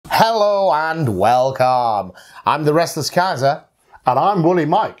Hello and welcome. I'm the Restless Kaiser. And I'm Woolly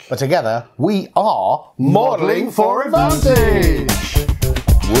Mike. But together, we are Modelling for Advantage.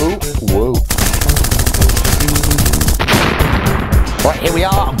 Woo, woo. Right, here we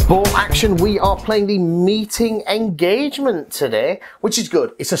are, ball action. We are playing the meeting engagement today, which is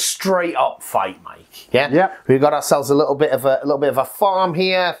good. It's a straight up fight, Mike. Yeah? Yeah. We've got ourselves a little bit of a farm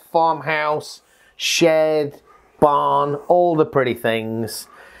here, farmhouse, shed, barn, all the pretty things.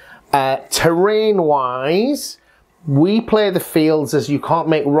 Terrain-wise, we play the fields as you can't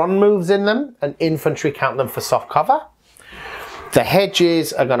make run moves in them, and infantry count them for soft cover. The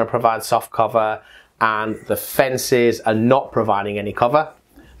hedges are going to provide soft cover, and the fences are not providing any cover.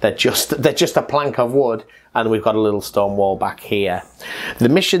 They're just a plank of wood, and we've got a little stone wall back here. The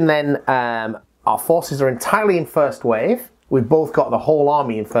mission then, our forces are entirely in first wave. We've both got the whole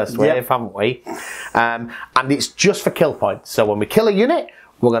army in first wave, haven't we? And it's just for kill points. So when we kill a unit,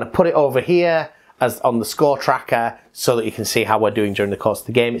 we're going to put it over here as on the score tracker so that you can see how we're doing during the course of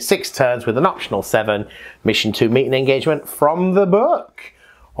the game. It's 6 turns with an optional 7. Mission 2, meeting engagement from the book.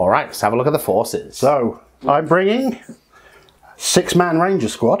 All right, let's have a look at the forces. So, I'm bringing 6-man ranger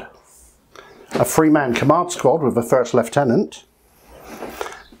squad, a 3-man command squad with a first lieutenant,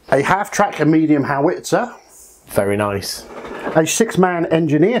 a half-track and medium howitzer. Very nice. A 6-man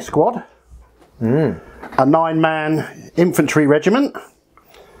engineer squad, a 9-man infantry regiment,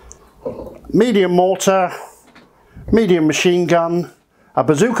 medium mortar, medium machine gun, a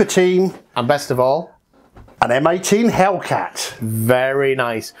bazooka team, and best of all, an M18 Hellcat. Very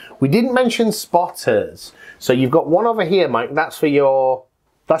nice. We didn't mention spotters. So you've got one over here, Mike. That's for your...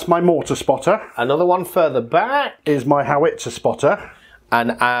 That's my mortar spotter. Another one further back is my howitzer spotter.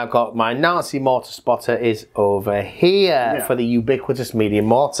 And I've got my Nazi mortar spotter is over here for the ubiquitous medium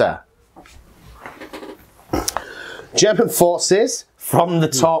mortar. German forces, from the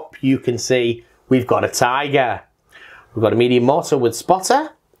top you can see we've got a tiger. We've got a medium mortar with spotter,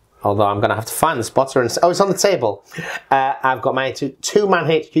 although I'm going to have to find the spotter. And oh, it's on the table. I've got my 2-man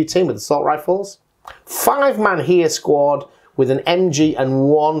HQ team with assault rifles, 5-man here squad with an MG and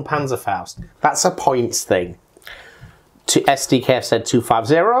 1 Panzerfaust. That's a points thing. SDKF said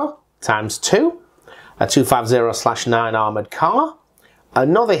 250 times 2, a 250/9 armoured car,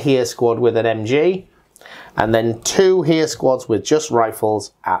 another here squad with an MG, and then 2 here squads with just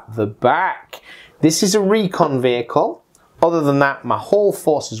rifles at the back. This is a recon vehicle. Other than that, my whole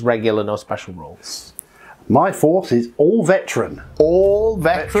force is regular, no special rules. My force is all veteran. All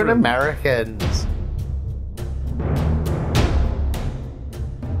veteran Americans.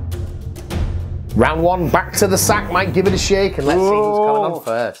 Round 1, back to the sack, Mike. Give it a shake and let's see who's coming on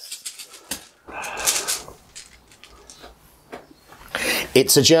first.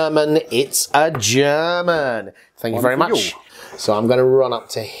 It's a German. It's a German. Thank you very much. So I'm going to run up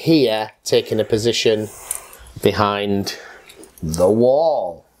to here, taking a position behind the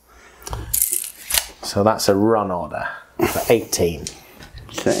wall. So that's a run order for 18.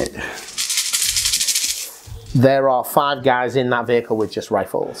 Okay. There are 5 guys in that vehicle with just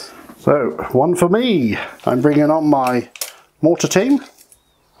rifles. So, 1 for me. I'm bringing on my mortar team.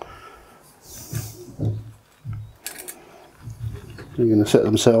 They're going to set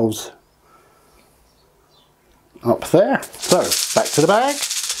themselves up there. So, back to the bag.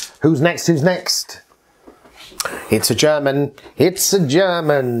 Who's next? Who's next? It's a German. It's a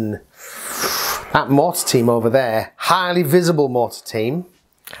German. That mortar team over there. Highly visible mortar team.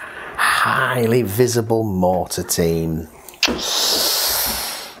 Highly visible mortar team.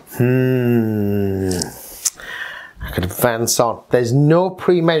 I could advance on. There's no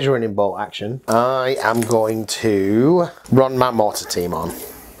pre-measuring in bolt action. I am going to run my mortar team on.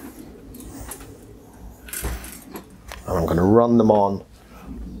 And I'm going to run them on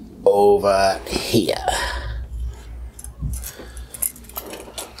over here.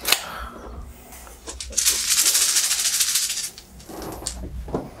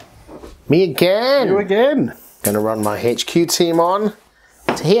 Me again. You again. Going to run my HQ team on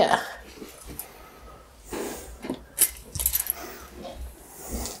to here.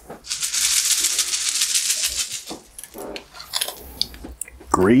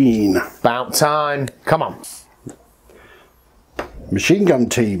 Green. About time. Come on. Machine gun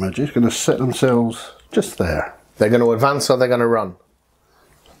team are just going to set themselves just there. They're going to advance or they're going to run?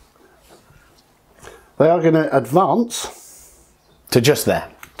 They are going to advance. To just there?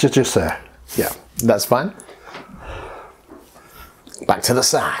 To just there, yeah. That's fine. Back to the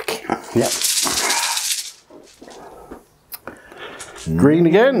sack. Yep. Green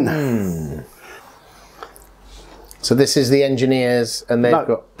again. So this is the engineers, and they've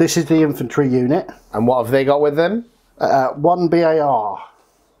got... This is the infantry unit. And what have they got with them? 1 BAR.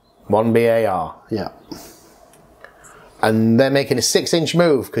 1 BAR. Yeah. And they're making a 6-inch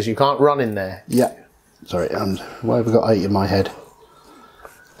move because you can't run in there. Yeah. Sorry, and why have we got 8 in my head?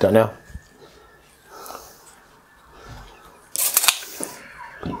 Don't know.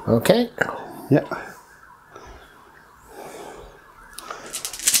 Okay. Yeah.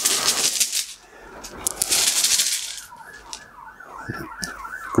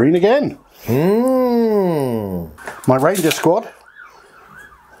 Green again. My Ranger squad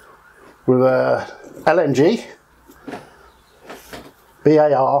with a LMG,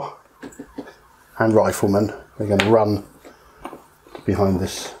 BAR and rifleman. They're going to run behind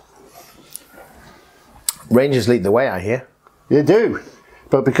this. Rangers lead the way, I hear. You do,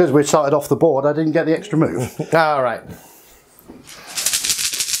 but because we started off the board, I didn't get the extra move. All right.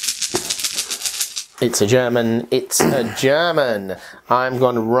 It's a German. It's a German. I'm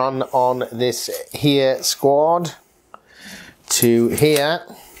going to run on this here squad to here.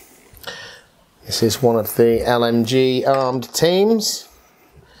 This is one of the LMG armed teams.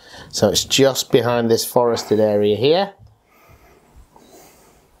 So it's just behind this forested area here.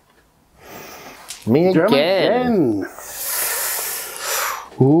 Me again.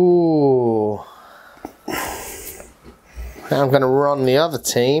 Ooh. Now I'm going to run the other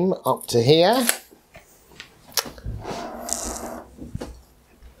team up to here.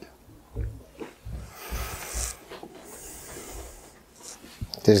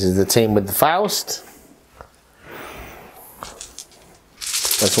 This is the team with the Faust,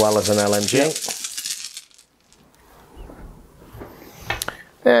 as well as an LMG.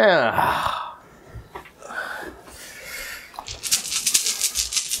 Yep. Yeah.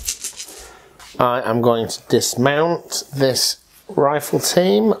 I am going to dismount this rifle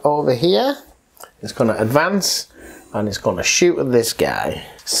team over here. It's going to advance and it's going to shoot at this guy.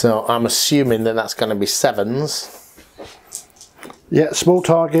 So I'm assuming that that's going to be 7s. Yeah, small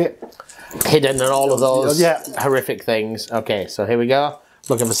target. Hidden and all of those horrific things. Okay, so here we go.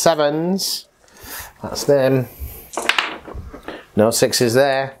 Looking for 7s. That's them. No 6s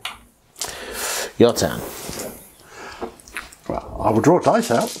there. Your turn. Well, I will draw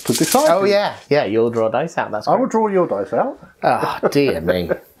dice out to decide. Oh yeah, yeah, you'll draw dice out. That's great. I will draw your dice out. Oh dear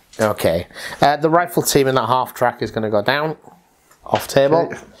me. Okay. The rifle team in that half track is going to go down. Off table.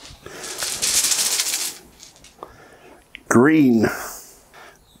 Okay. Green.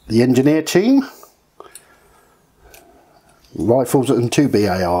 The engineer team. Rifles and 2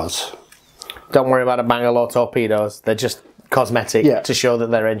 BARs. Don't worry about a Bangalore torpedoes. They're just cosmetic to show that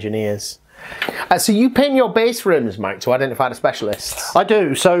they're engineers. So you pin your base rooms, Mike, to identify the specialists? I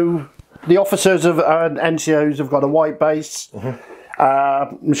do. So the officers of NCOs have got a white base.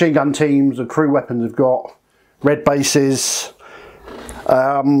 Machine gun teams and crew weapons have got red bases.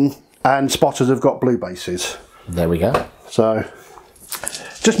 And spotters have got blue bases. There we go. So,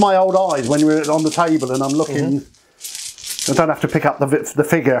 just my old eyes when we're on the table and I'm looking, I don't have to pick up the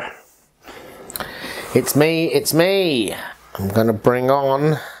figure. It's me, it's me. I'm going to bring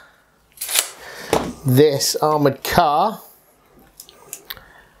on this armoured car.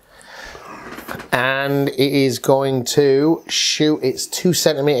 And it is going to shoot its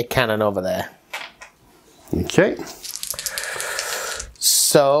 2cm cannon over there. Okay.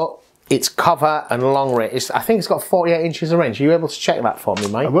 So, it's cover and long range. I think it's got 48 inches of range. Are you able to check that for me,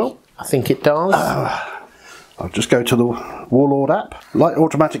 Mike? I will. I think it does. I'll just go to the Warlord app. Light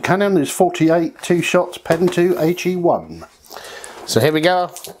automatic cannon is 48, 2 shots, pen 2, HE1. So here we go,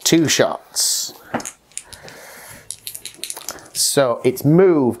 2 shots. So it's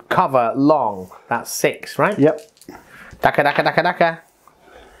moved, cover, long. That's 6, right? Yep. Daka, daka, daka, daka.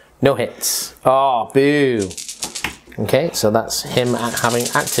 No hits. Oh, boo. Okay, so that's him having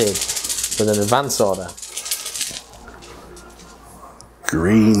acted with an advance order.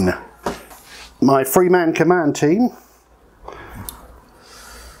 Green. My 3-man command team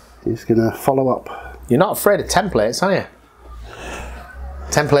is going to follow up. You're not afraid of templates, are you?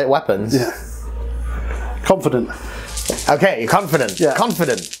 Template weapons? Yeah. Confident. Okay, you're confident. Yeah.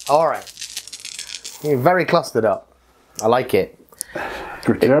 Confident. All right. You're very clustered up. I like it.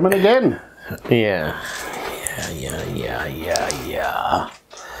 German again. Yeah. Yeah.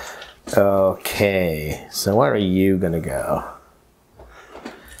 Okay, so where are you going to go?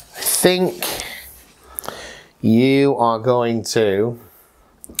 I think you are going to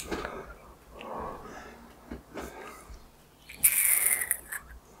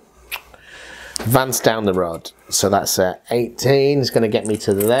advance down the road. So that's 18 is going to get me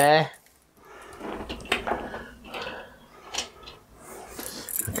to there.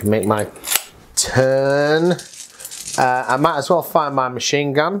 I can make my turn. I might as well find my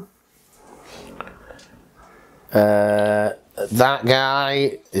machine gun. that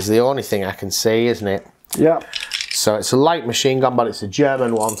guy is the only thing I can see, isn't it? Yeah. So it's a light machine gun, but it's a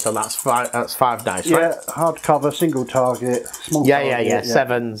German one, so that's five dice, right? Yeah, hard cover, single target, small target. Yeah,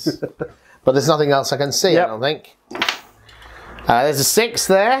 7s. But there's nothing else I can see, I don't think. There's a 6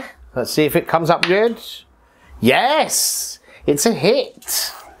 there. Let's see if it comes up good. Yes! It's a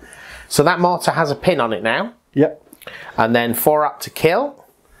hit. So that mortar has a pin on it now. Yep. And then 4 up to kill.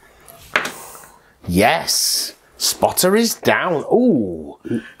 Yes! Spotter is down. Ooh,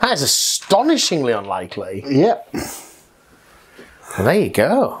 that is astonishingly unlikely. Yep. Well, there you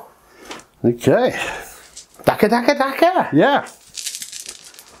go. Okay. Daka daka daka. Yeah.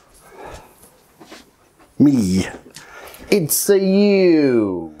 Me. It's a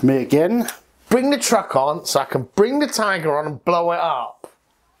you. Me again. Bring the truck on so I can bring the Tiger on and blow it up.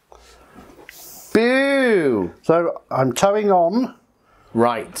 Boo. So I'm towing on.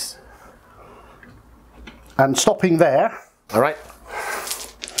 Right. And stopping there. All right.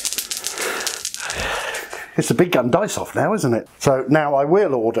 It's the big gun dice off now, isn't it? So now I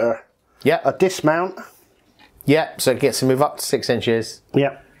will order a dismount. Yep, so it gets to move up to 6 inches.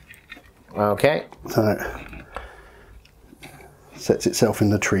 Yep. Okay. So sets itself in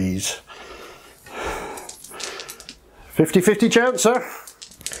the trees. 50-50 chance, sir?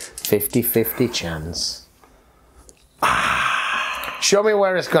 50-50 chance. Show me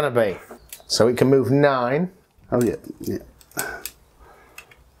where it's going to be. So it can move 9. Oh, yeah. Yeah.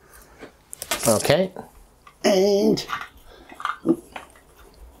 Okay. And...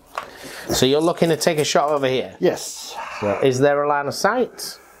 So you're looking to take a shot over here? Yes. So is there a line of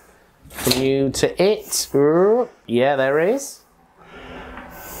sight from you to it? Yeah, there is.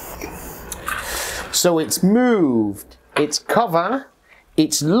 So it's moved, it's cover,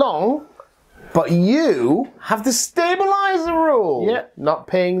 it's long, but you have the stabilizer rule. Yeah. Not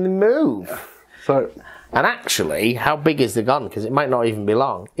paying the move. So... And actually, how big is the gun? Because it might not even be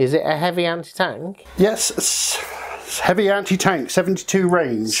long. Is it a heavy anti-tank? Yes, it's heavy anti-tank, 72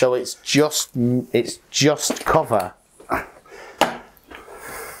 range. So it's just cover.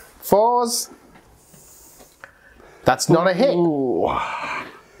 4s. That's not a hit. Ooh.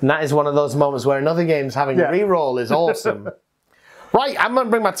 And that is one of those moments where another game's having a re-roll is awesome. Right, I'm going to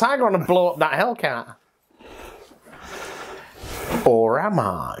bring my Tiger on and blow up that Hellcat. Or am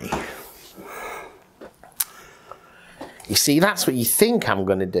I? You see, that's what you think I'm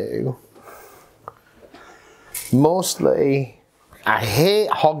going to do. Mostly, I hate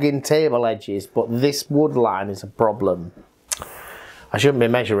hogging table edges, but this wood line is a problem. I shouldn't be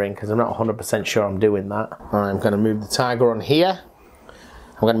measuring because I'm not 100% sure I'm doing that. I'm going to move the Tiger on here.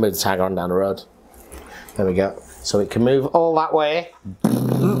 I'm going to move the Tiger on down the road. There we go. So it can move all that way.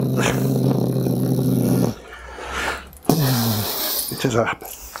 It is a...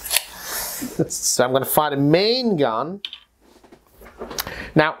 So I'm going to fire the main gun.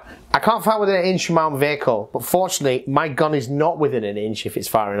 Now, I can't fire within an inch of my own vehicle, but fortunately, my gun is not within an inch if it's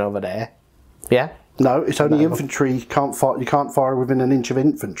firing over there. Yeah? No, it's only infantry. You can't fire within an inch of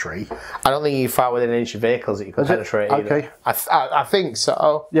infantry. I don't think you fire within an inch of vehicles that you can penetrate either. Okay. I think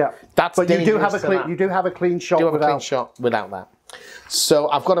so. Yeah. That's but you do have a clean shot. You do have a clean shot without that. So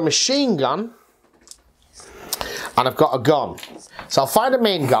I've got a machine gun and I've got a gun. So I'll fire the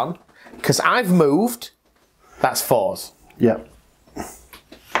main gun because I've moved. That's 4s. Yeah.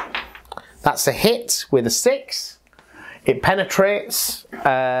 That's a hit with a 6. It penetrates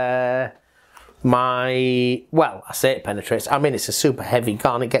well, I say it penetrates. I mean, it's a super heavy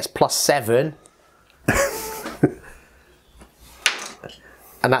gun. It gets +7.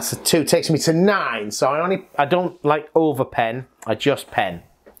 And that's a 2. Takes me to 9. So I don't like over pen. I just pen.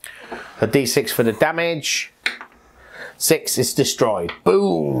 A D6 for the damage. 6 is destroyed.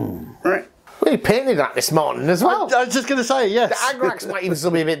 Boom. Right. We painted that this morning as well. I was just going to say, yes. The Agrax might even still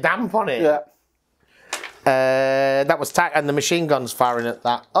be a bit damp on it. Yeah. That was and the machine gun's firing at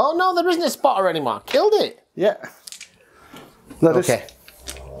that. Oh no, there isn't a spotter anymore. Killed it. Yeah. Okay.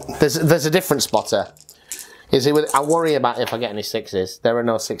 There's a different spotter. Is it with? I worry about if I get any 6s. There are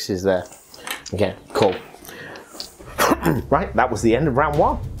no 6s there. Okay, cool. Right, that was the end of round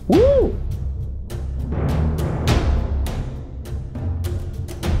 1. Woo!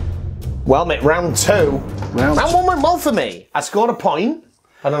 Well, mate, round 2. Round 1 went well for me. I scored a point.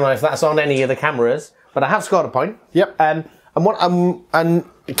 I don't know if that's on any of the cameras, but I have scored a point. Yep. And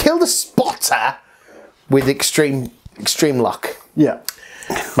killed a spotter with extreme luck. Yeah.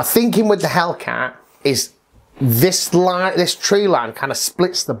 My thinking with the Hellcat is this tree line kind of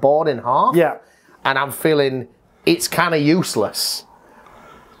splits the board in half. Yeah. And I'm feeling it's kind of useless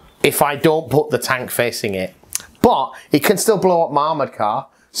if I don't put the tank facing it. But it can still blow up my armoured car.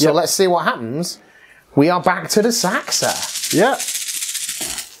 So let's see what happens. We are back to the Saxa. Yeah.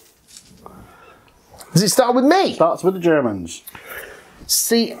 Does it start with me? Starts with the Germans.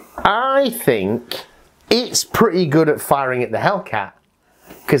 See, I think it's pretty good at firing at the Hellcat,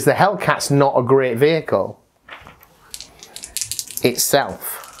 because the Hellcat's not a great vehicle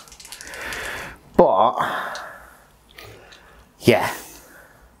itself. But, yeah.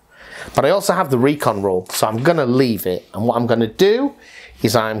 But I also have the recon rule, so I'm going to leave it. And what I'm going to do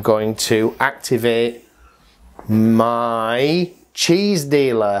is I'm going to activate my cheese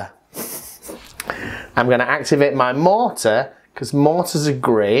dealer. I'm going to activate my mortar, because mortars are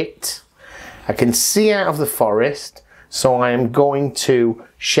great. I can see out of the forest, so I am going to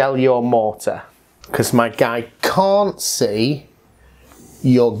shell your mortar, because my guy can't see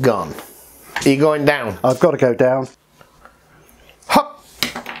your gun. Are you going down? I've got to go down. Hop!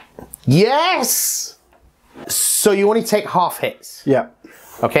 Yes! So you only take half hits. Yeah.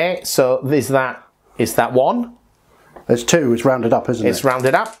 Okay, so is that one? There's two, it's rounded up, isn't it? It's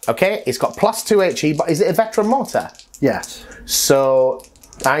rounded up, okay. It's got +2 HE, but is it a veteran mortar? Yes. So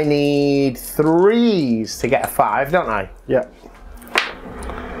I need 3s to get a 5, don't I? Yeah.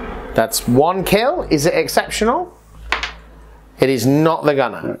 That's 1 kill. Is it exceptional? It is not the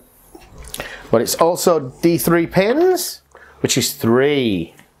gunner. No. But it's also D3 pins, which is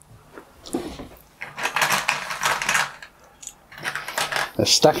 3. They're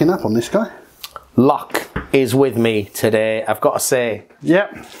stacking up on this guy. Luck is with me today, I've got to say.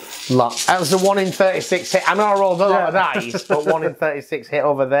 Yep. Luck. That was a 1 in 36 hit. I know I rolled a lot of dice, but 1 in 36 hit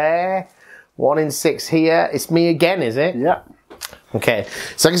over there. 1 in 6 here. It's me again, is it? Yeah. Okay.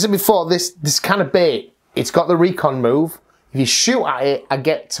 So like I said before, this kind of bait, it's got the recon move. If you shoot at it, I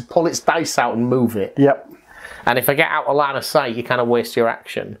get to pull its dice out and move it. Yep. And if I get out of line of sight, you kind of waste your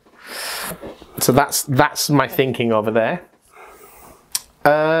action. So that's my thinking over there.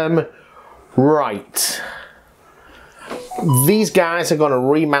 Right. These guys are going to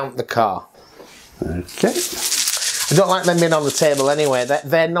remount the car. Okay. I don't like them being on the table anyway.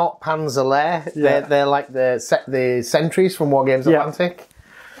 They're not Panzer. Yeah. They're like the sentries from War Games Atlantic.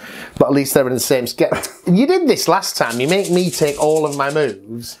 But at least they're in the same scale. You did this last time. You make me take all of my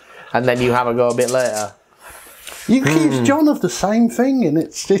moves, and then you have a go a bit later. You accuse John of the same thing, and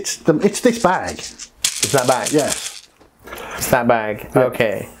it's this bag. It's that bag? Yes. It's that bag. Yeah.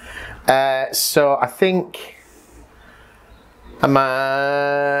 Okay. So I think...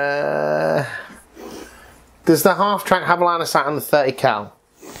 does the half track have a line of sight on the 30 cal?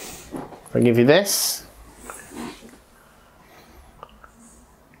 I'll give you this.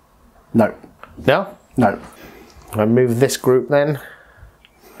 No. No? No. I'll move this group then.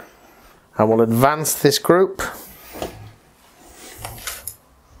 I will advance this group.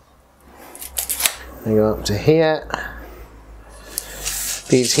 They go up to here.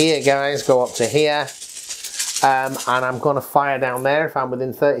 These here guys go up to here. And I'm going to fire down there if I'm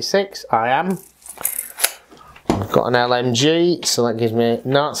within 36. I am. I've got an LMG, so that gives me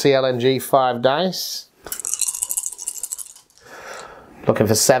Nazi LMG 5 dice. Looking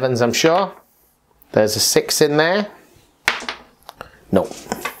for 7s, I'm sure. There's a 6 in there. No.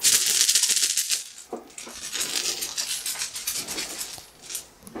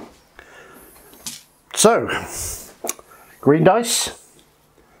 So, green dice.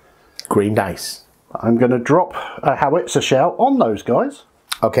 Green dice. I'm going to drop a howitzer shell on those guys.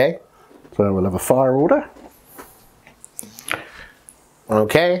 Okay. So we'll have a fire order.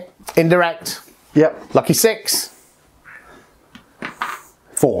 Okay. Indirect. Yep. Lucky 6.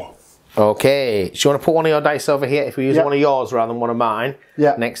 4. Okay. Do you want to put one of your dice over here if we use one of yours rather than one of mine?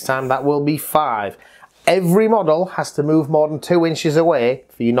 Yeah. Next time that will be 5. Every model has to move more than 2 inches away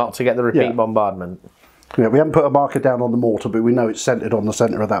for you not to get the repeat bombardment. Yeah, we haven't put a marker down on the mortar, but we know it's centered on the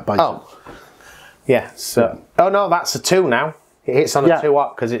center of that base. Oh. Yeah, so... Oh no, that's a 2 now. It hits on a 2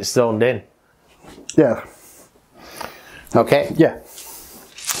 up because it's zoned in. Yeah. Okay. Yeah.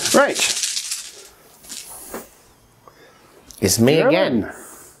 Right. It's me again.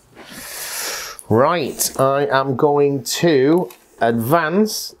 Right, I am going to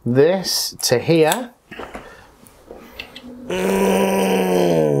advance this to here.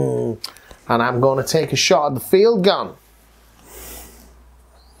 And I'm going to take a shot at the field gun.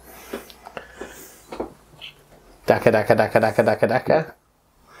 Daka, daka, daka, daka, daka, daka.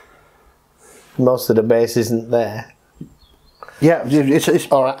 Most of the base isn't there. Yeah, it's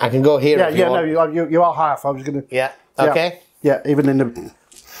all right. I can go here. Yeah, no, you are half. I was gonna. Yeah. Okay. Yeah, even in the.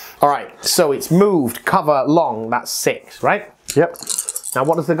 All right. So it's moved, cover, long. That's 6, right? Yep. Now,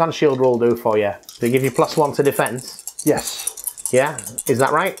 what does the gun shield rule do for you? Does it give you +1 to defense? Yes. Yeah. Is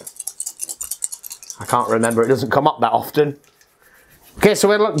that right? I can't remember. It doesn't come up that often. Okay,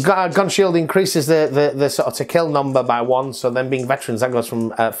 so gun shield increases the sort of to kill number by 1, so then being veterans, that goes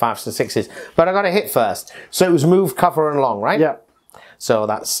from 5s to 6s. But I got a hit first. So it was move, cover, and long, right? Yeah. So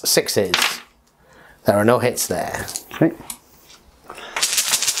that's 6s. There are no hits there. Okay.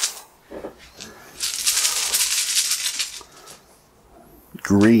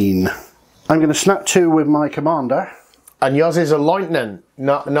 Green. I'm going to snap 2 with my commander. And yours is a lieutenant,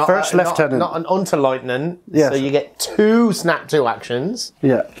 not First lieutenant. not an unterleutnant. Yes. So you get 2 snap 2 actions.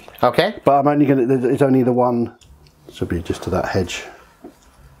 Yeah. Okay. But I'm only going to, it's only the one, should be just to that hedge.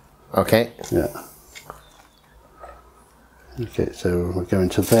 Okay. Yeah. Okay, so we're going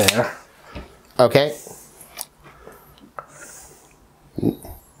to there. Okay.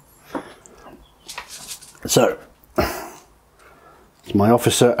 So, it's my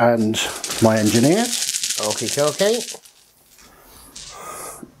officer and my engineers. Okay, okay.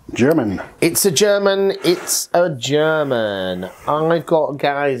 German. It's a German. It's a German. I've got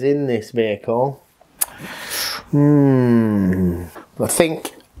guys in this vehicle. I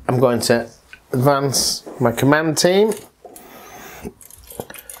think I'm going to advance my command team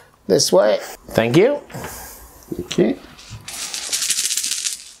this way. Thank you. Okay.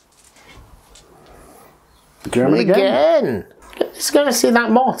 German again. It's going to see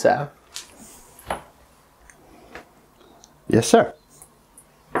that mortar. Yes, sir.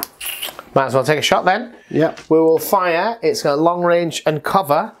 Might as well take a shot then. Yeah. We will fire. It's got long range and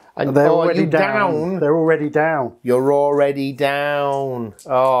cover. And they're already down. They're already down. You're already down.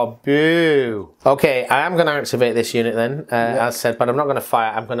 Oh, boo. Okay, I am going to activate this unit then, as said, but I'm not going to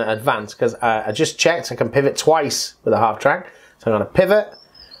fire. I'm going to advance because I just checked I can pivot twice with a half track. So I'm going to pivot.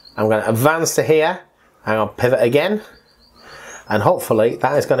 I'm going to advance to here. I'm going to pivot again. And hopefully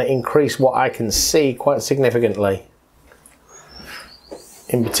that is going to increase what I can see quite significantly.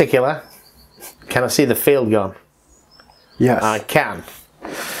 In particular, can I see the field gun? Yes. I can.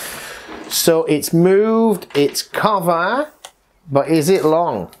 So it's moved, it's cover, but is it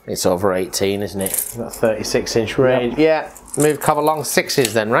long? It's over 18, isn't it? Got 36-inch range. Yep. Yeah, move, cover, long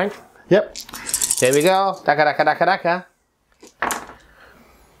 6s then, right? Yep. Here we go. Daka, daka, daka, daka.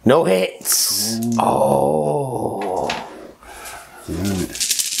 No hits. Oh.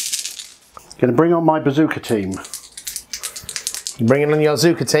 Gonna bring on my bazooka team. Bringing on your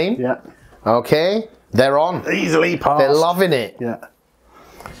Zuka team? Yeah. Okay. They're on. Easily passed. They're loving it. Yeah.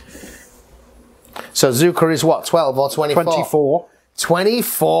 So Zuka is what, 12 or 24? 24.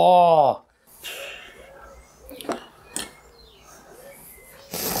 24!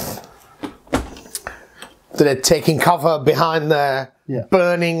 They're taking cover behind the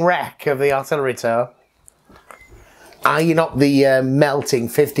burning wreck of the artillery tower. Are you not the melting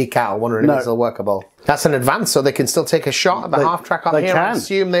 50 cal, wondering if it's still workable? That's an advance, so they can still take a shot at the half track on here. I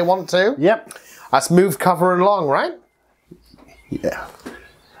assume they want to. Yep. That's move, cover, and long, right? Yeah.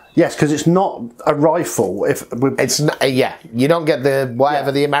 Yes, because it's not a rifle. It's not, yeah. You don't get the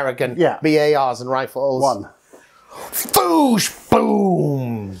whatever the American BARs and rifles. One. Boosh,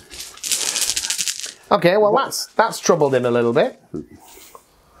 boom. Okay, well that's troubled him a little bit.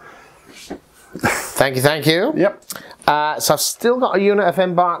 Thank you, thank you. Yep. So I've still got a unit of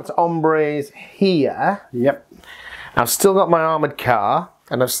embarked hombres here. Yep. I've still got my armoured car,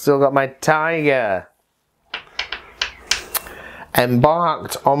 and I've still got my Tiger.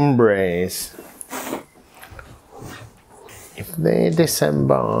 Embarked hombres. If they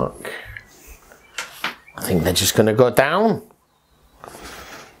disembark, I think they're just going to go down.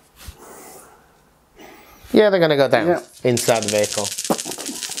 Yeah, they're going to go down inside the vehicle.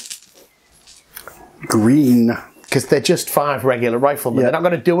 Green. Because they're just 5 regular riflemen. They're not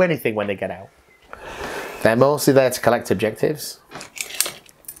going to do anything when they get out. They're mostly there to collect objectives.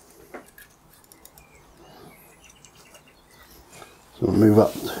 So we'll move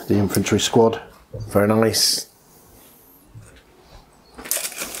up the infantry squad. Very nice.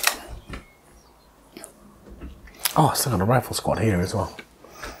 Oh, I still got a rifle squad here as well.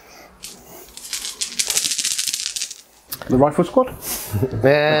 The rifle squad?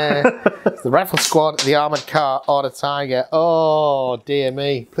 Yeah. The rifle squad, the armoured car, or the Tiger. Oh, dear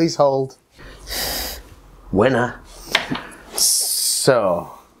me. Please hold. Winner.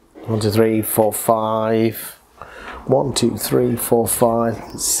 So, 1, 2, 3, 4, 5. 1, 2, 3, 4,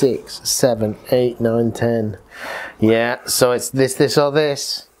 5, 6, 7, 8, 9, 10. Yeah, so it's this, or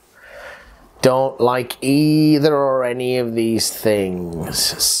this. Don't like either or any of these things.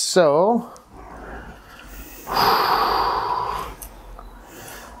 So,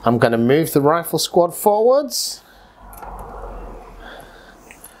 I'm going to move the rifle squad forwards.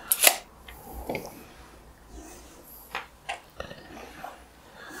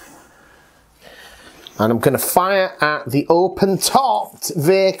 And I'm going to fire at the open-topped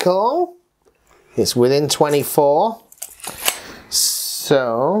vehicle. It's within 24.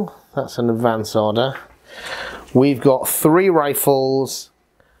 So, that's an advance order. We've got 3 rifles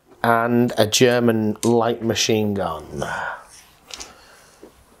and a German light machine gun.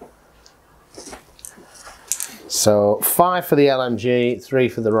 So 5 for the LMG, 3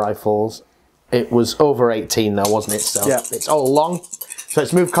 for the rifles. It was over 18 though, wasn't it? So yeah. It's all long. So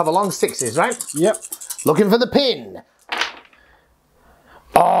it's move cover long 6s, right? Yep. Looking for the pin.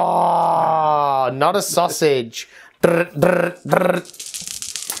 Oh, not a sausage. Drr, drr, drr.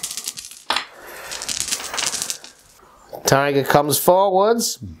 Tiger comes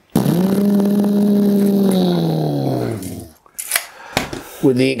forwards.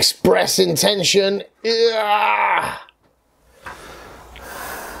 With the express intention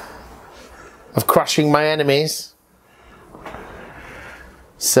of crushing my enemies.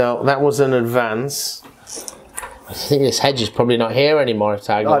 So that was an advance. I think this hedge is probably not here anymore if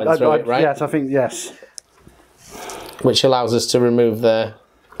Tiger went through it, right? Yes, I think, yes. Which allows us to remove the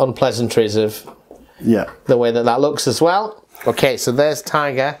unpleasantries of the way that that looks as well. Okay, so there's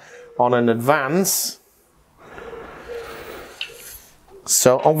Tiger on an advance.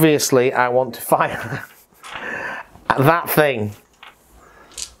 So obviously I want to fire at that thing.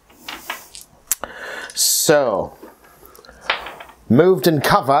 So moved and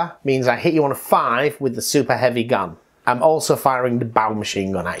cover means I hit you on a 5 with the super heavy gun. I'm also firing the bow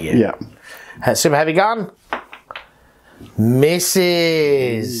machine gun at you. Yeah. Super heavy gun.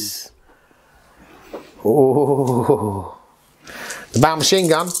 Misses. Oh. The bow machine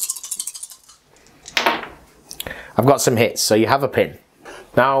gun. I've got some hits, so you have a pin.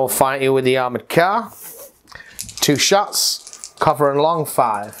 Now I'll fight you with the armoured car. 2 shots, cover and long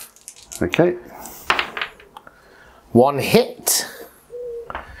 5. Okay. 1 hit.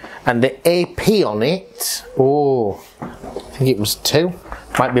 And the AP on it, oh, I think it was 2,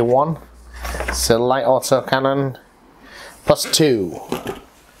 might be 1. So light autocannon, +2.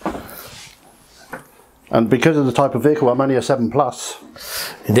 And because of the type of vehicle, I'm only a 7+.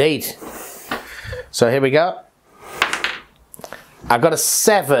 Indeed. So here we go. I got a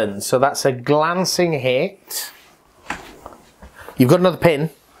 7, so that's a glancing hit. You've got another pin.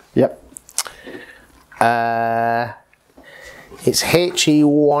 Yep. It's HE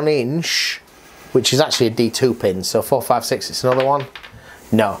 1 inch, which is actually a D2 pin, so 4, 5, 6, it's another one.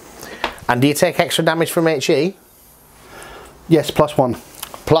 No. And do you take extra damage from HE? Yes, +1.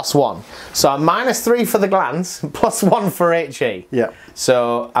 +1. So I'm -3 for the glance, +1 for HE. Yeah.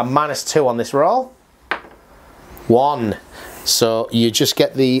 So I'm -2 on this roll. 1. So you just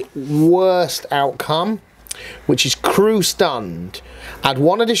get the worst outcome, which is crew stunned. Add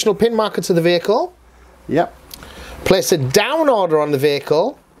 1 additional pin marker to the vehicle. Yep. Place a down order on the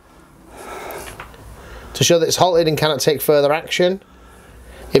vehicle to show that it's halted and cannot take further action.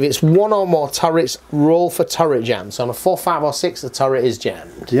 If it's 1 or more turrets, roll for turret jam. So on a 4, 5 or 6, the turret is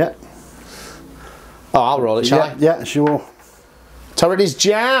jammed. Yeah. Oh, I'll roll it, shall I? Yeah, sure. Turret is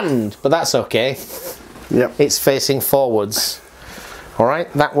jammed, but that's okay. Yep. It's facing forwards.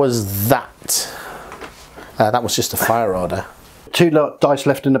 Alright, that was that. That was just a fire order. 2 dice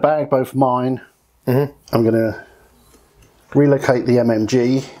left in the bag, both mine. I'm going to relocate the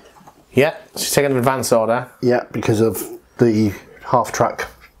MMG. Yeah, she's taking an advance order. Yeah, because of the half-track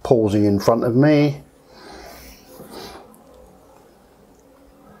pausing in front of me.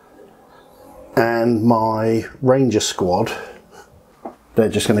 And my Ranger squad, they're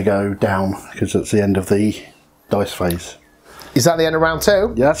just going to go down because it's the end of the dice phase. Is that the end of round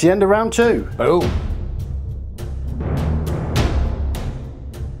 2? Yeah, that's the end of round 2. Boom.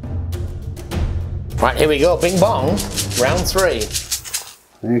 Right, here we go. Bing bong. Round 3.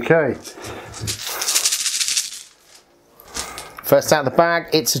 Okay. First out of the bag,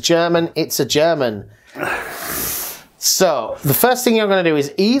 it's a German, it's a German. So, the first thing you're going to do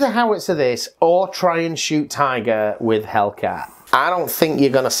is either howitzer this or try and shoot Tiger with Hellcat. I don't think you're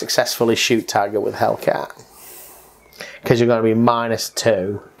going to successfully shoot Tiger with Hellcat, because you're going to be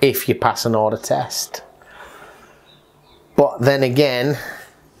 -2 if you pass an order test. But then again,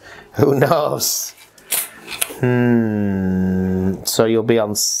 who knows? So you'll be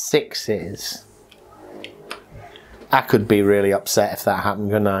on 6s. I could be really upset if that happened,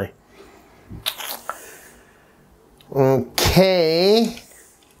 couldn't I? Okay.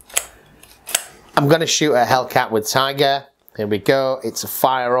 I'm going to shoot a Hellcat with Tiger. Here we go. It's a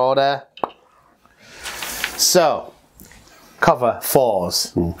fire order. So, cover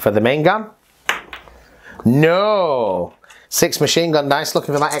 4s for the main gun. No! 6 machine gun dice,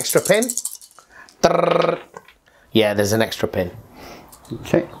 looking for that extra pin. Yeah, there's an extra pin.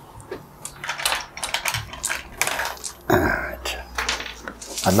 Okay.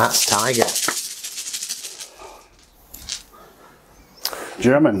 And that's Tiger.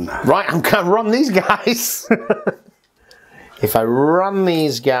 German. Right, I'm going to run these guys. If I run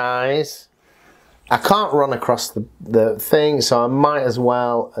these guys, I can't run across the thing, so I might as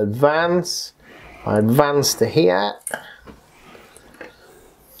well advance. I advance to here.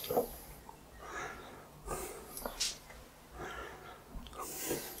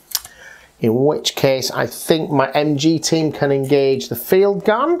 In which case, I think my MG team can engage the field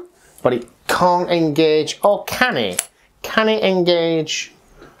gun, but it can't engage, or can it? Can it engage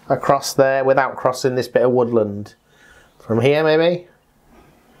across there without crossing this bit of woodland? From here, maybe?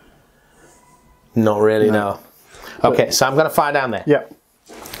 Not really, no. Okay, so I'm going to fire down there. Yep.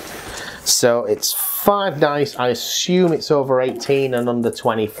 So it's 5 dice. I assume it's over 18 and under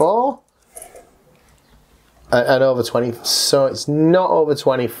 24. And over 20. So it's not over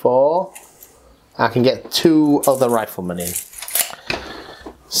 24. I can get 2 other riflemen in.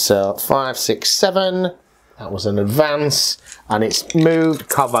 So 5, 6, 7. That was an advance. And it's moved,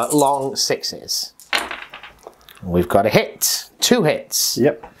 cover, long 6s. We've got a hit. 2 hits.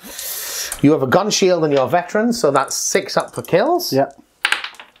 Yep. You have a gun shield and you're a veteran, so that's 6 up for kills. Yep.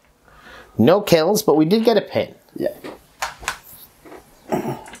 No kills, but we did get a pin. Yeah.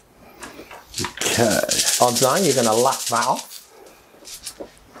 Okay. Odds are you're going to laugh that off.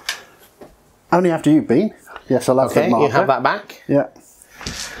 Only after you've been. Yes, I'll have Okay, you have that back. Yeah.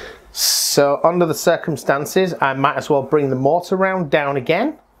 So under the circumstances, I might as well bring the mortar round down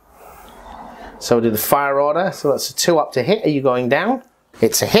again. So we'll do the fire order. So that's a 2 up to hit. Are you going down?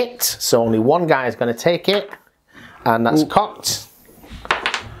 It's a hit, so only one guy is going to take it. And that's cocked.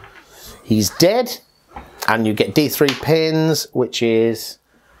 He's dead. And you get D3 pins, which is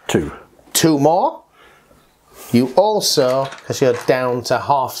 2. 2 more. You also, because you're down to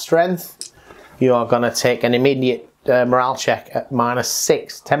half strength, you are going to take an immediate morale check at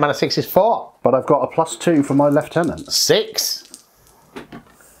 -6. 10 minus 6 is 4. But I've got a +2 for my lieutenant. 6.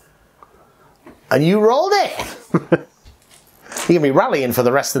 And you rolled it. You're going to be rallying for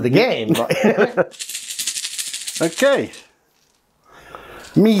the rest of the game. Okay.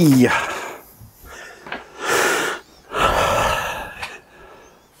 Me.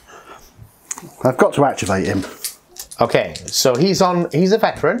 I've got to activate him. Okay, so he's a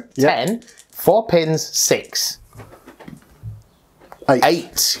veteran. Yep. 10. 4 pins, 6. 8.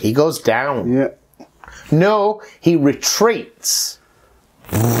 8. He goes down. Yeah. No, he retreats.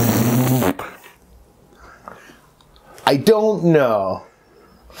 I don't know.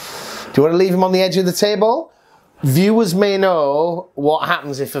 Do you want to leave him on the edge of the table? Viewers may know what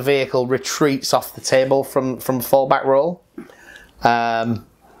happens if a vehicle retreats off the table from fallback roll. I'm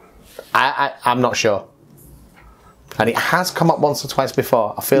not sure. And it has come up once or twice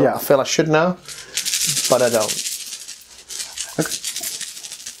before. I feel I should know, but I don't. Okay.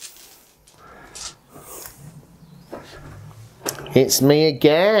 It's me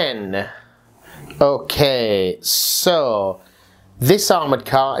again. Okay, so this armoured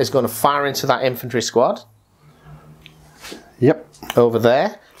car is going to fire into that infantry squad. Yep. Over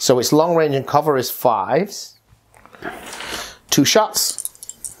there. So its long range and cover is 5s. 2 shots.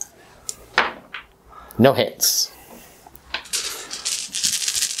 No hits.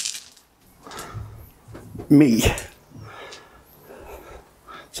 Me.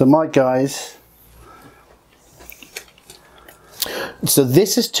 So my guys. So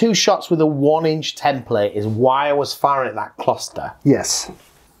this is 2 shots with a 1-inch template is why I was firing at that cluster. Yes.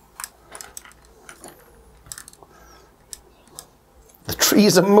 The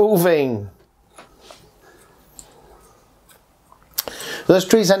trees are moving. Those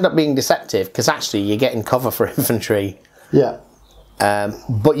trees end up being deceptive because actually you're getting cover for infantry. Yeah.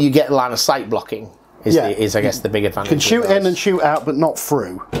 But you get line of sight blocking is I guess the big advantage. You can shoot in and shoot out but not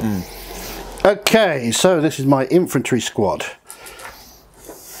through. Mm. Okay, so this is my infantry squad.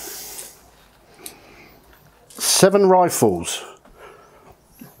 7 rifles.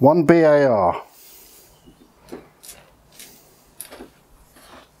 1 BAR.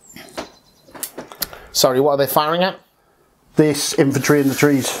 Sorry, what are they firing at? This infantry in the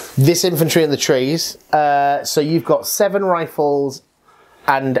trees. This infantry in the trees. So you've got 7 rifles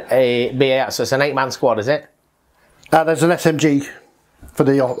and a BAR. So it's an 8-man squad, is it? There's an SMG for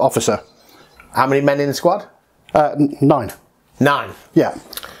the officer. How many men in the squad? 9. 9. Yeah.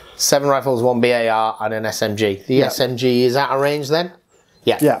 7 rifles, 1 BAR and an SMG. The SMG is out of range then?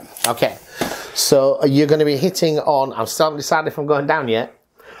 Yeah. Yeah. Okay. So you're going to be hitting on... I'm still not decided if I'm going down yet.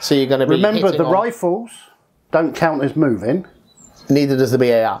 So you're going to be Remember, the rifles don't count as moving. Neither does the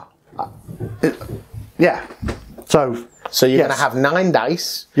BAR. Yeah. So you're going to have 9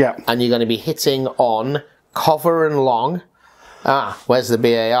 dice. Yeah. And you're going to be hitting on cover and long. Ah, where's the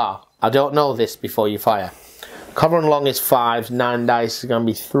BAR? I don't know this before you fire. Cover and long is 5, 9 dice is going to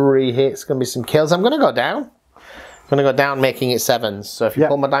be 3 hits, going to be some kills. I'm going to go down. I'm going to go down, making it 7s. So if you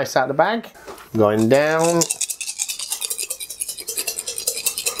pull my dice out of the bag, going down.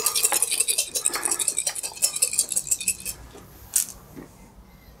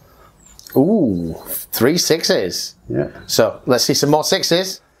 Ooh, 3 6s. Yeah. So let's see some more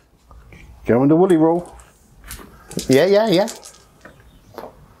 6s. Go on the woolly roll. Yeah.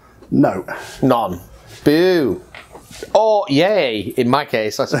 No. None. Boo. Oh, yay, in my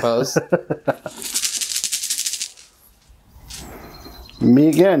case, I suppose. Me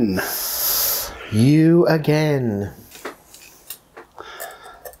again. You again.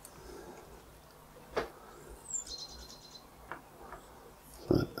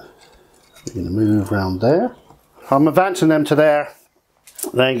 You're going to move around there. I'm advancing them to there.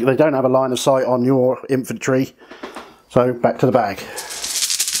 They don't have a line of sight on your infantry. So back to the bag. I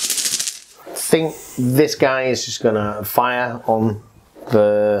think this guy is just going to fire on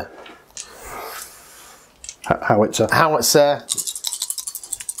the howitzer. Howitzer.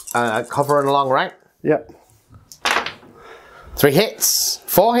 Covering along, right? Yep. 3 hits.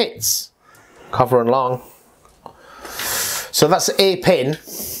 4 hits. Covering along. So that's a pin.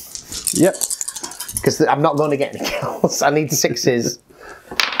 Yep. Because I'm not going to get any kills. I need 6s.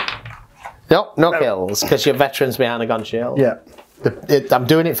 Nope, no kills. Because you're veterans behind a gun shield. Yeah. I'm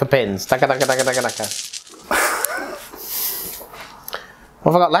doing it for pins. Daka, daka, daka, daka, daka.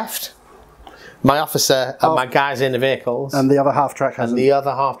 What have I got left? My officer and my guys in the vehicles. And the other half track hasn't. And the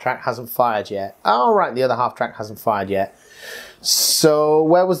other half track hasn't fired yet. Oh, right, the other half track hasn't fired yet. So,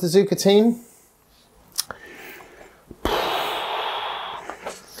 where was the Zuka team?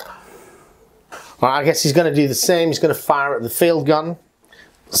 Well, I guess he's going to do the same. He's going to fire at the field gun.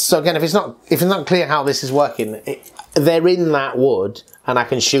 So again, if it's not clear how this is working, they're in that wood, and I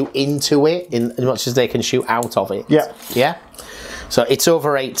can shoot into it in as much as they can shoot out of it. Yeah. Yeah. So it's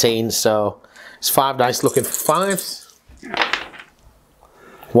over 18. So it's 5 dice looking for 5s.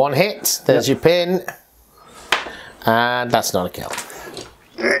 1 hit. There's your pin, and that's not a kill.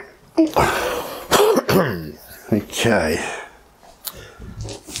 Okay.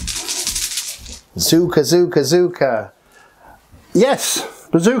 Zuka, Zuka, Zuka. Yes,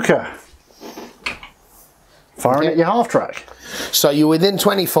 bazooka. Firing at your half track. So you're within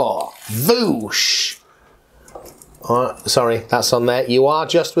 24. Voosh. Oh, sorry, that's on there. You are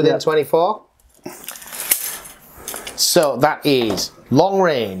just within 24. So that is long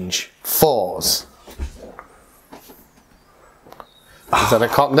range 4s. Is that a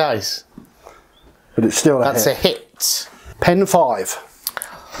cocked dice? But it's still That's a hit. Pen 5.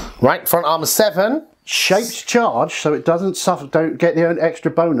 Right, front armor 7. Shaped charge, so it doesn't suffer. Don't get the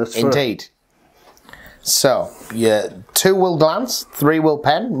extra bonus. Indeed. So, yeah, 2 will glance, 3 will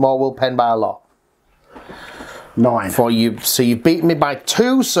pen, more will pen by a lot. 9. For you, so you've beaten me by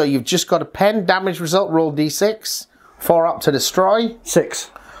 2, so you've just got a pen. Damage result, roll d6. 4 up to destroy.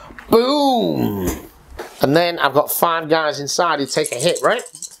 6. Boom! And then I've got 5 guys inside who take a hit, right?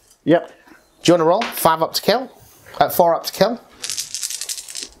 Yep. Do you want to roll? 5 up to kill? 4 up to kill?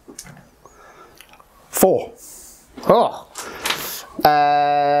 4. Oh.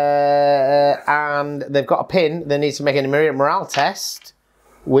 And they've got a pin. They need to make an immediate morale test,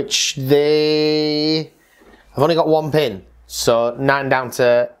 which they have only got 1 pin. So 9 down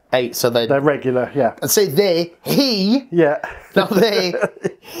to 8. So they're regular, yeah. I'd say he. Yeah. No,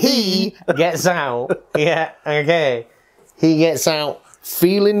 he gets out. Yeah, okay. He gets out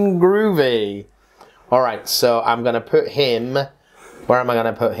feeling groovy. All right, so I'm going to put him. Where am I going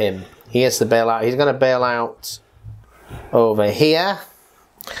to put him? He has to bail out. He's going to bail out over here.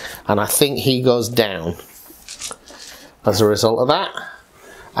 And I think he goes down as a result of that.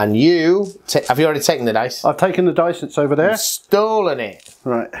 And you, have you already taken the dice? I've taken the dice, it's over there. You've stolen it.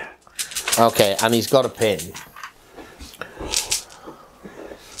 Right. Okay, and he's got a pin.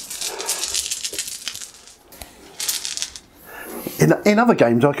 In other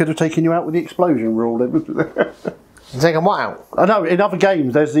games, I could have taken you out with the explosion rule. Taking what out? I know, in other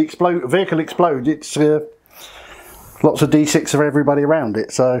games, there's the vehicle explodes. It's lots of D6 for everybody around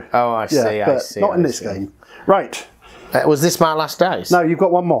it. So. Oh, I see, I see. Not in this game. Right. Was this my last dice? No, you've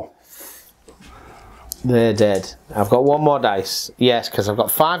got 1 more. They're dead. I've got 1 more dice. Yes, because I've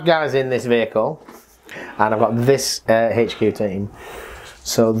got 5 guys in this vehicle. And I've got this HQ team.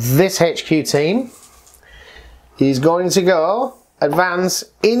 So this HQ team is going to go advance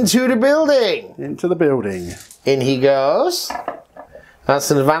into the building. Into the building. In he goes.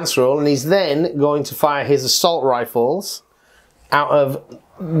 That's an advance roll. And he's then going to fire his assault rifles out of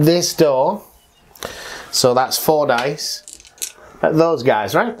this door. So that's 4 dice. at those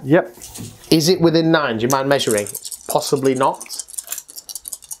guys, right? Yep. Is it within 9? Do you mind measuring? It's possibly not.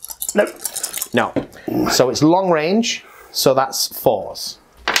 Nope. No. So it's long range, so that's 4s.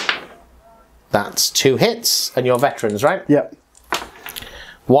 That's 2 hits, and you're veterans, right? Yep.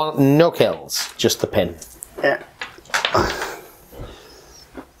 1, no kills, just the pin. Yeah.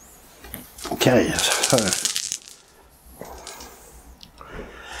 Okay, so.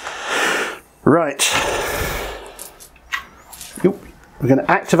 Right. Yep. We're going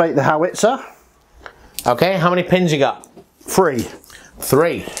to activate the howitzer. Okay, how many pins you got? 3.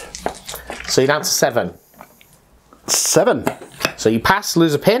 3. So you're down to 7. 7. So you pass,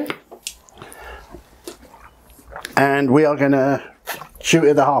 lose a pin. And we are going to shoot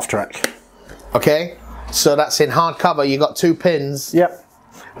at the half track. Okay, so that's in hard cover. You got 2 pins. Yep.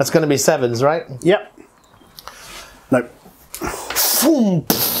 That's going to be 7s, right? Yep. Nope. Boom.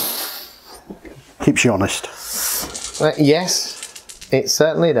 Keeps you honest. Yes, it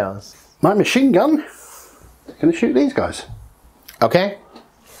certainly does. My machine gun is going to shoot these guys. Okay.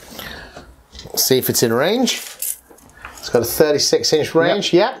 See if it's in range. It's got a 36-inch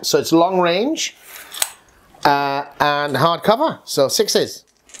range. Yep. Yeah, so it's long range. And hard cover, so 6s.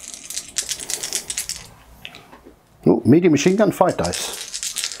 Oh, medium machine gun, 5 dice.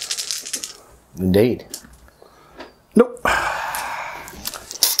 Indeed. Nope.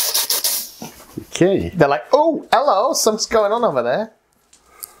 Okay. They're like, oh, hello, something's going on over there.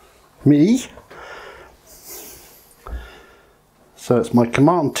 Me. So it's my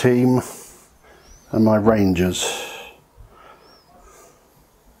command team and my rangers.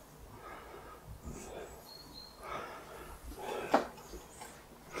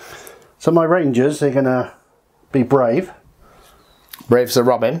 So my rangers, they're going to be brave. Brave's a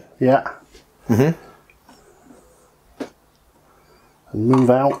Robin. Yeah. Mm-hmm. And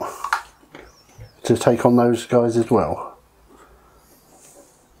move out to take on those guys as well.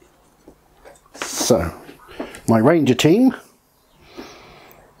 So, my ranger team.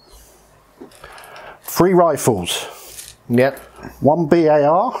 3 rifles. Yep. 1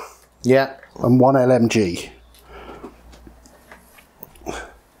 BAR. Yep. And 1 LMG.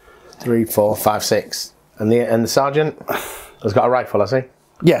 3, 4, 5, 6. And the sergeant has got a rifle, has he?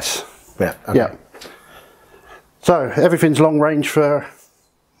 Yes. Yeah. Okay. Yeah. So everything's long range for,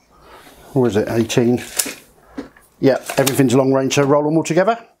 what is it, 18? Yeah, everything's long range, so roll them all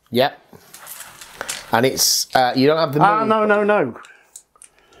together. Yep. And it's, you don't have the... No.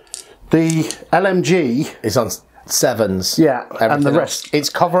 The LMG... It's on 7s. Yeah, Everything and the else. rest... It's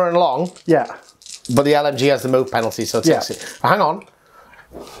cover and long. Yeah. But the LMG has the move penalty, so it takes it. Hang on.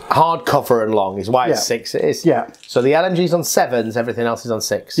 Hard cover and long is why it's 6 it is. Yeah. So the LMG's on 7s, everything else is on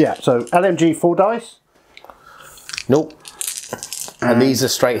 6. Yeah, so LMG 4 dice. Nope. And these are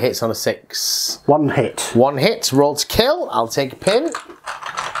straight hits on a 6. 1 hit. 1 hit, roll to kill. I'll take a pin.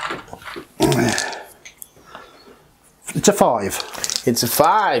 It's a 5. It's a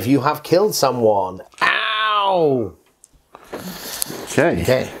 5. You have killed someone. Ow! Okay.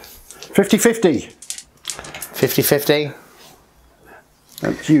 Okay. 50-50. 50-50.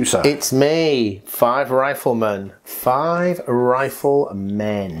 That's you, sir. It's me. 5 riflemen. 5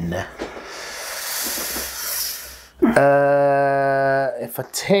 riflemen. If I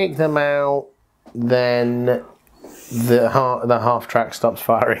take them out, then the half track stops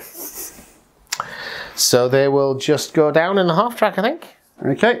firing. So they will just go down in the half track, I think.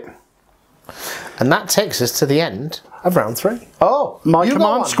 Okay. And that takes us to the end of round 3. Oh, My you got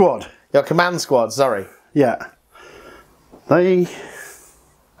command one. squad. Your command squad, sorry. Yeah. They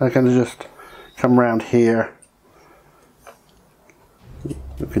are going to just come around here,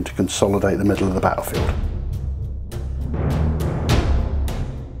 looking to consolidate the middle of the battlefield.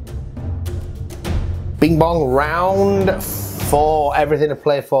 Bing bong, round 4. Everything to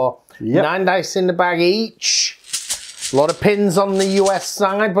play for. Yep. 9 dice in the bag each. A lot of pins on the US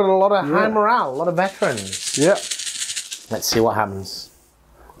side, but a lot of high morale, a lot of veterans. Yep. Let's see what happens.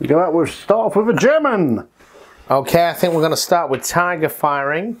 We go out, we'll start off with a German. Okay, I think we're going to start with Tiger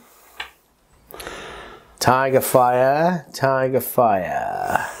firing. Tiger fire, Tiger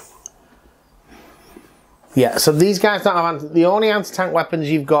fire. Yeah, so these guys don't have the only anti-tank weapons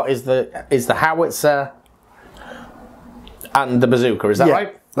you've got is the howitzer and the bazooka. Is that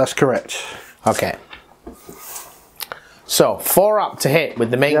right? That's correct. Okay. So 4 up to hit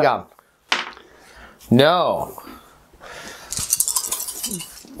with the main gun. No.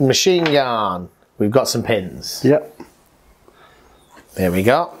 Machine gun. We've got some pins. Yep. There we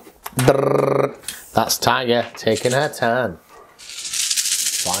go. That's Tiger taking her turn.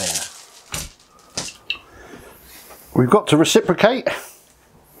 Fire. We've got to reciprocate.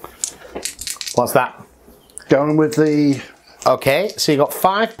 What's that? Going with the Okay, so you got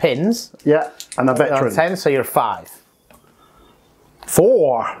 5 pins. Yeah, and a veteran. 10, so you're 5.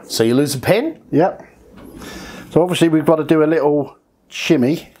 4. So you lose a pin? Yep. So obviously we've got to do a little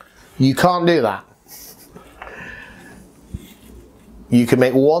shimmy. You can't do that. You can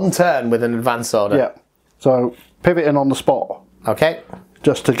make 1 turn with an advance order. Yeah. So pivoting on the spot. Okay.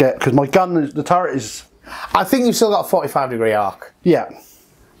 Just to get, because my gun, the turret is... I think you've still got a 45-degree arc. Yeah.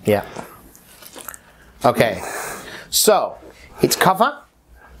 Yeah. Okay. So, it's cover,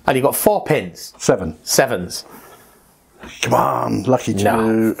 and you've got 4 pins. 7. 7s. Come on, lucky 2.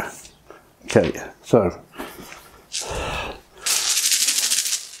 No. Okay, so...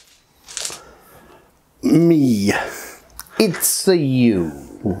 Me. It's a you.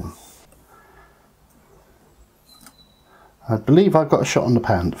 I believe I've got a shot on the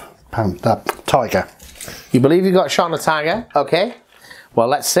tiger. You believe you got a shot on a tiger? Okay. Well,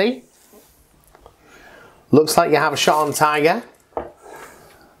 let's see. Looks like you have a shot on tiger.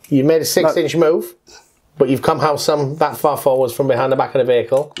 You made a 6-inch move, but you've come out that far forwards from behind the back of the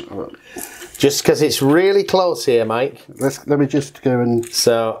vehicle. Just because it's really close here, Mike. Let me just go and...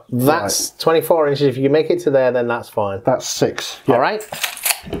 So that's 24 inches. If you can make it to there, then that's fine. That's 6. Yep. All right.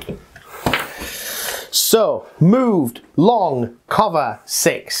 So, moved, long, cover,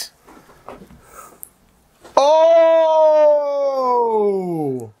 6. Oh!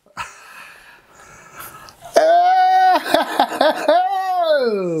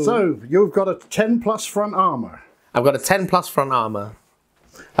 So, you've got a 10 plus front armour. I've got a 10 plus front armour.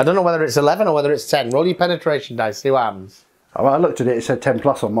 I don't know whether it's 11 or whether it's 10. Roll your penetration dice, see what happens. Oh, I looked at it, it said 10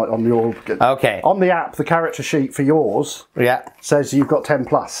 plus on your... Okay. On the app, the character sheet for yours says you've got 10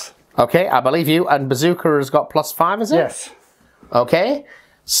 plus. Okay, I believe you. And Bazooka has got +5, is it? Yes. Okay,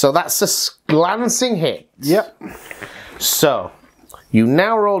 so that's a glancing hit. Yep. So, you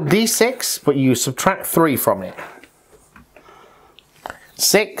now roll d6, but you subtract 3 from it.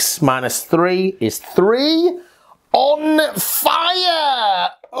 6 minus 3 is 3. On fire!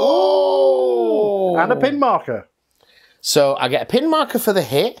 Oh! And a pin marker. So I get a pin marker for the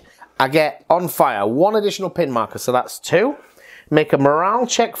hit. I get on fire 1 additional pin marker, so that's 2. Make a morale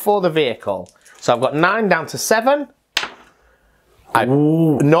check for the vehicle. So I've got 9 down to 7.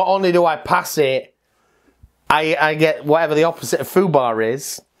 Not only do I pass it, I get whatever the opposite of foobar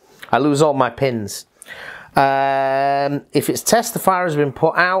is. I lose all my pins. If it's test, the fire has been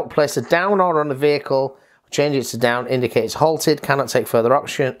put out. Place a down order on the vehicle. Change it to down. Indicate it's halted. Cannot take further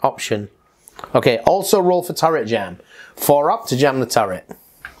option. Okay. Also roll for turret jam. 4 up to jam the turret.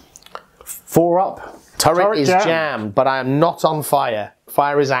 4 up. Turret is jammed, but I am not on fire.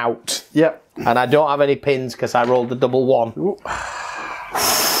 Fire is out. Yep. And I don't have any pins because I rolled the double 1. Ooh.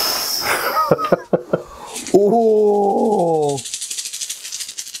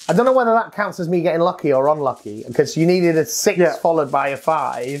 I don't know whether that counts as me getting lucky or unlucky, because you needed a 6 followed by a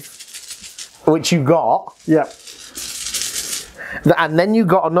 5, which you got. Yep. And then you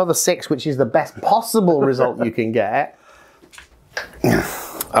got another 6, which is the best possible result you can get.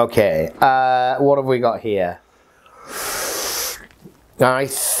 Okay, what have we got here? I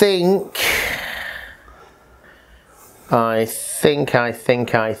think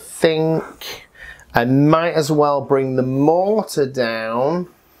I might as well bring the mortar down.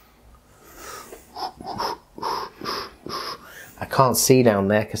 I can't see down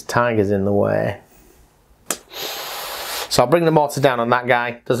there because Tiger's in the way. So I'll bring the mortar down on that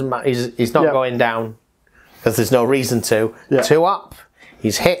guy. Doesn't matter. He's not going down because there's no reason to. 2 up.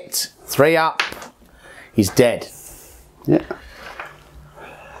 He's hit. 3 up. He's dead. Yeah.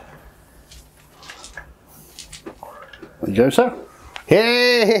 There you go, sir.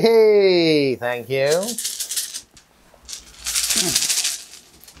 Hey, thank you.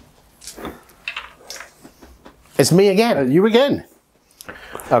 It's me again. You again.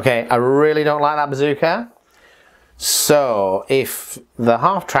 Okay, I really don't like that bazooka. So, if the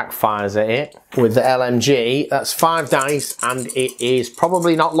half-track fires at it with the LMG, that's 5 dice, and it is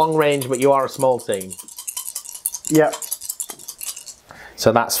probably not long range, but you are a small team. Yep.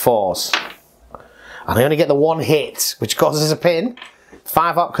 So that's 4s. And I only get the 1 hit, which causes a pin.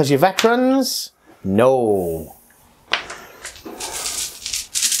 5 up because you're veterans? No.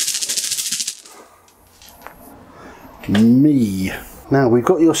 Me. Now, we've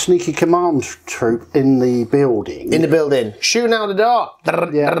got your sneaky command troop in the building. In the building. Shooting out the door.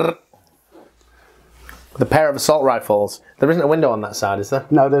 Yeah. The pair of assault rifles. There isn't a window on that side, is there?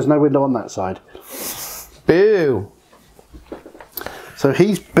 No, there's no window on that side. Boo. So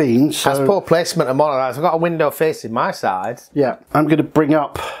he's been... That's poor placement of monitors. I've got a window facing my side. Yeah. I'm going to bring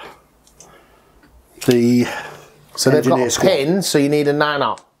up the... So they've got a pin, so you need a 9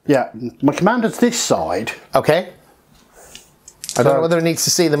 up. Yeah. My commander's this side. Okay. I don't know whether it needs to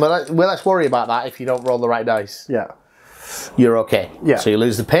see them. Well, let's worry about that if you don't roll the right dice. Yeah. You're okay. Yeah. So you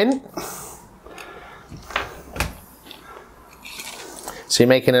lose the pin. So you're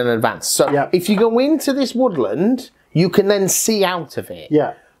making an advance. So if you go into this woodland, you can then see out of it.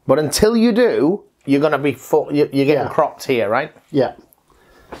 Yeah. But until you do, you're going to be you're getting cropped here, right? Yeah.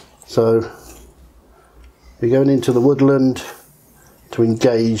 So we're going into the woodland to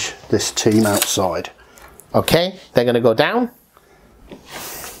engage this team outside. Okay, they're going to go down.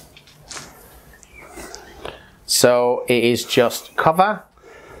 So it is just cover.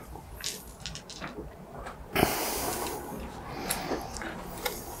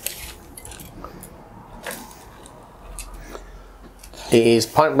 It is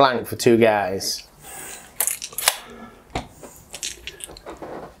point blank for 2 guys.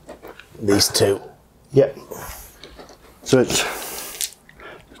 These 2. Yep. So it's,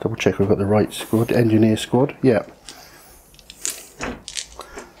 let's double check we've got the right squad, engineer squad. Yeah.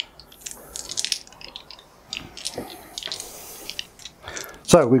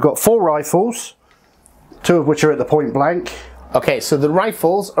 So we've got 4 rifles, 2 of which are at the point blank. Okay, so the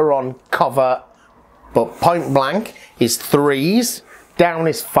rifles are on cover, but point blank is 3s, down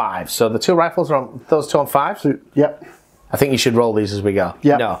is 5. So the 2 rifles are on, those 2 on 5s? So, yep. I think you should roll these as we go.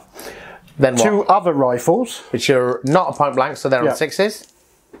 Yep. No. Then what? 2 other rifles. Which are not a point blank, so they're on 6s.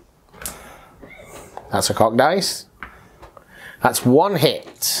 That's a cock dice. That's 1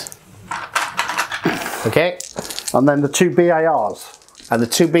 hit. Okay. And then the 2 BARs. And the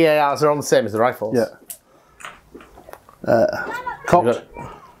 2 BARs are on the same as the rifles. Yeah. Cocked?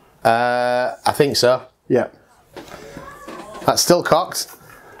 I think so. Yeah. That's still cocked.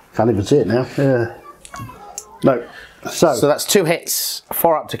 Can't even see it now. Yeah. No. So that's 2 hits,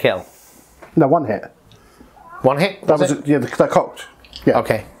 4 up to kill. No, 1 hit. 1 hit? That was it? Yeah, they're cocked. Yeah.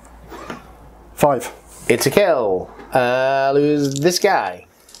 Okay. 5. It's a kill. Lose this guy.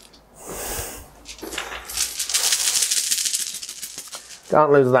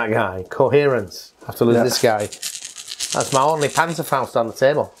 Can't lose that guy. Coherence. Have to lose this guy. That's my only Panzerfaust on the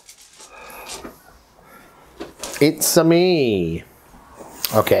table. It's a me.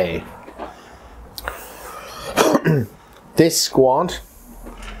 Okay. This squad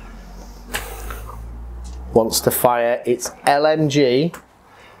wants to fire its LMG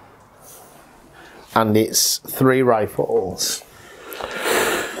and its 3 rifles.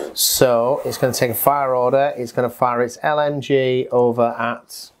 So it's going to take a fire order. It's going to fire its LMG over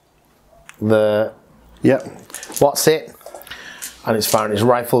at the what's it? And it's firing its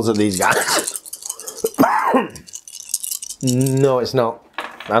rifles at these guys. No, it's not.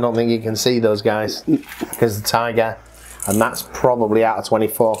 I don't think you can see those guys because the Tiger, and that's probably out of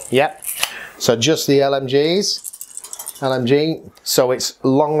 24. Yep. So just the LMG. So it's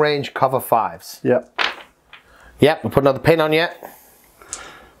long range cover 5s. Yep. Yep. We'll put another pin on yet.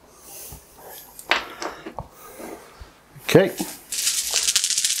 Okay.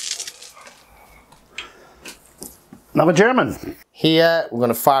 Another German. Here we're going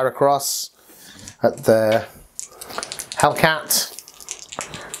to fire across at the Hellcat.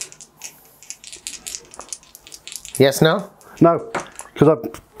 Yes, no? No, because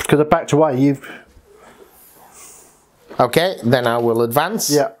I backed away. You've. Okay, then I will advance.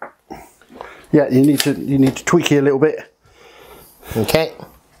 Yeah. Yeah, you need to tweak it a little bit. Okay.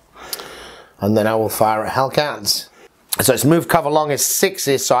 And then I will fire at Hellcats. So it's move cover long as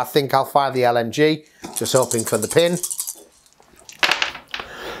 6s, so I think I'll fire the LMG. Just hoping for the pin.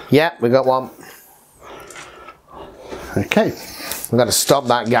 Yeah, we got 1. Okay. We've got to stop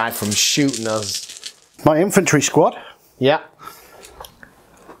that guy from shooting us. My infantry squad. Yeah.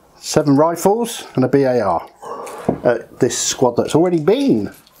 7 rifles and a BAR. This squad that's already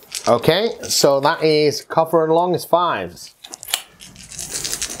been. Okay, so that is cover and long as 5s.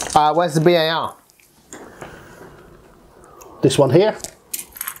 Where's the BAR? This one here.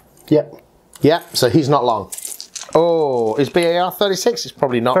 Yep. Yep, so he's not long. Oh, is BAR 36? It's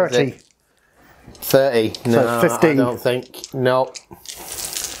probably not. 30. 30. No, so 15. I don't think. No.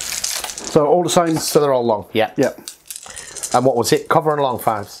 So all the same. So they're all long. Yeah. Yep. And what was it? Cover and long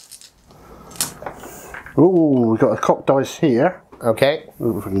 5s. Ooh, we've got a cock dice here. Okay.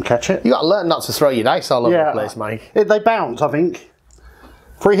 Ooh, if we can catch it. You got to learn not to throw your dice all over the place, Mike. They bounce, I think.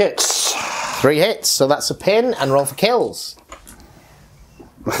 3 hits. 3 hits, so that's a pin, and roll for kills.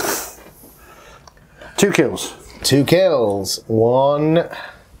 2 kills. 2 kills. 1,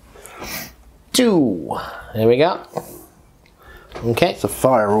 2. There we go. Okay. It's a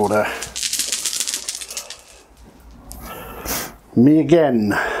fire order. Me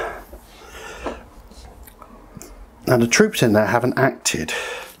again. Now the troops in there haven't acted.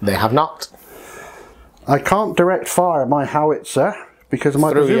 They have not. I can't direct fire my howitzer because of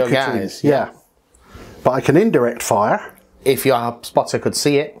my Through your bazooka guys, team. Yeah. But I can indirect fire. If your spotter could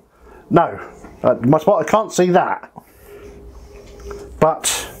see it. No. My spotter can't see that.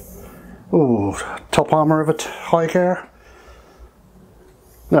 But, ooh, top armour of a tiger.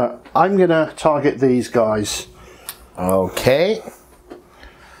 No, I'm going to target these guys. Okay.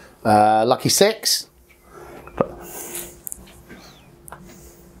 Lucky 6.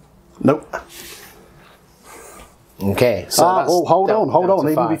 Nope. Okay. So oh, hold on.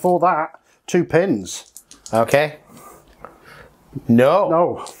 Even 5. before that, 2 pins. Okay. No.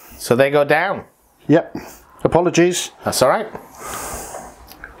 No. So they go down. Yep. Apologies. That's all right.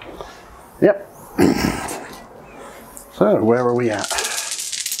 Yep. So, where are we at?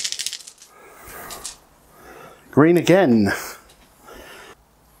 Green again.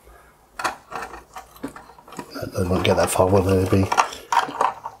 I won't get that far, will they be?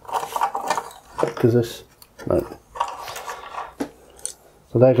 Because this... No.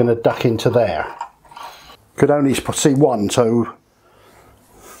 So they're going to duck into there. Could only see one, so...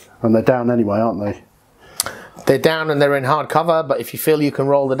 And they're down anyway, aren't they? They're down and they're in hard cover, but if you feel you can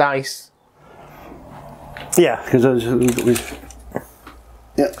roll the dice... Yeah, because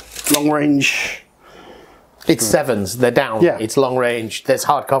yeah, long range... It's 7s, they're down, yeah. It's long range, there's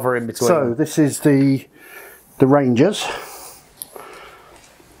hard cover in between. So this is the Rangers.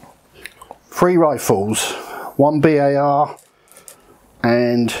 3 rifles, 1 BAR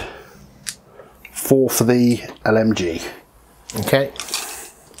and 4 for the LMG. Okay.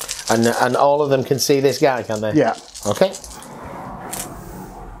 And all of them can see this guy, can they? Yeah. Okay.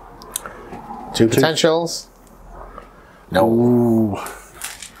 2 potentials. No. Ooh.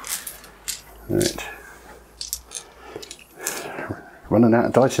 Right. Running out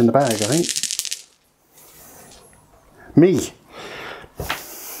of dice in the bag, I think. Me.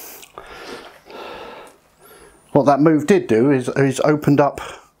 What that move did do is opened up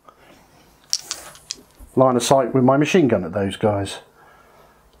line of sight with my machine gun at those guys.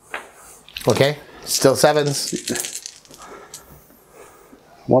 Okay. Still 7s.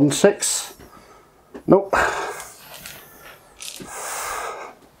 1 6. Nope.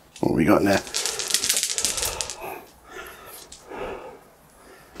 What have we got in there?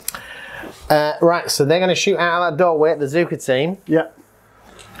 Right, so they're going to shoot out of that doorway at the Zuka team. Yeah.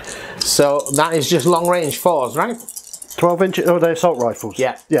 So that is just long range 4s, right? 12 inch. Oh, they're assault rifles.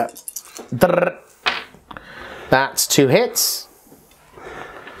 Yeah. Yeah. That's 2 hits.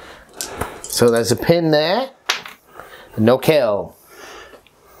 So there's a pin there. No kill.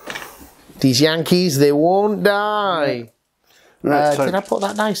 These Yankees, they won't die. Right, so did I put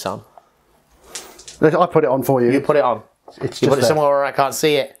that dice on? I put it on for you. You put it on. It's You just put it somewhere where I can't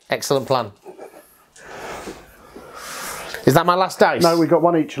see it. Excellent plan. Is that my last dice? No, we've got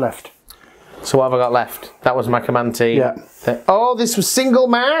 1 each left. So what have I got left? That was my command team. Yeah. Oh, this was single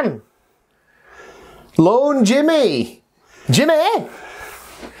man. Lone Jimmy. Jimmy!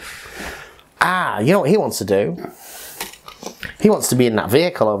 Ah, you know what he wants to do? He wants to be in that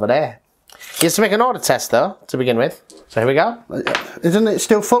vehicle over there. He has to make an order test though, to begin with. So here we go. Isn't it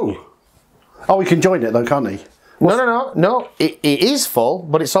still full? Oh, he can join it though, can't he? No. It is full,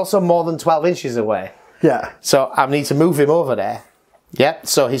 but it's also more than 12 inches away. Yeah. So I need to move him over there. Yep,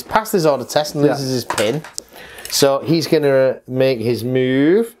 so he's passed his order test and this is his pin. So he's going to make his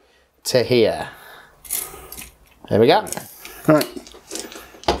move to here. There we go. Right.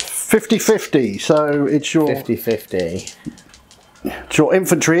 50-50, so it's your... 50-50. It's your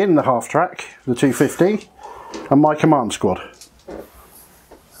infantry in the half track, the 250, and my command squad.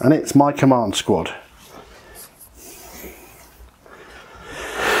 And it's my command squad.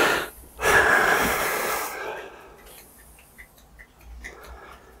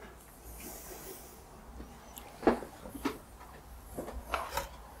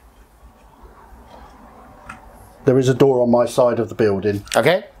 There is a door on my side of the building.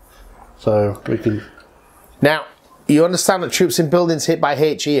 Okay. So we can... Now, you understand that troops in buildings hit by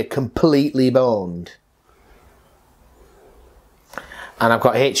HE are completely boned. And I've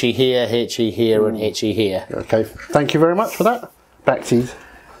got HE here, and HE here. Okay, thank you very much for that. Back to you.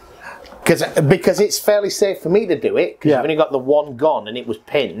 Because it's fairly safe for me to do it, because Yeah. you've only got the one gun and it was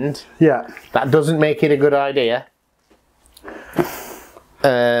pinned. Yeah. That doesn't make it a good idea.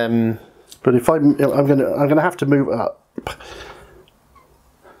 But if I'm gonna have to move up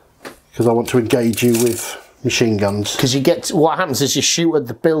because I want to engage you with machine guns. Because you get what happens is you shoot at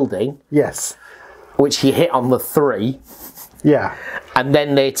the building, Yes. which you hit on the 3, Yeah. and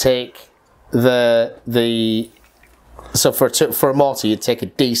then they take the so for a mortar you take a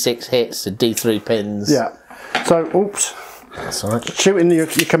D6 hits, a D3 pins. Yeah. So, oops. That's all right. Shooting your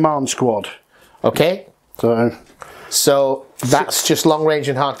command squad. Okay. So that's just long range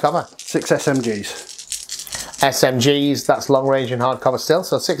and hardcover. 6 SMGs. SMGs, that's long range and hardcover still.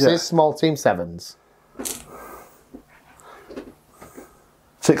 So 6s, small team 7s.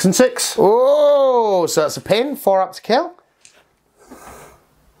 6 and 6. Oh, so that's a pin, 4 up to kill?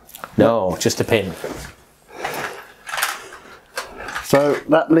 No, just a pin. So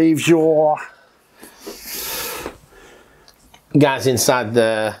that leaves your guys inside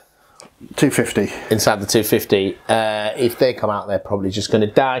the 250. Inside the 250. If they come out, they're probably just going to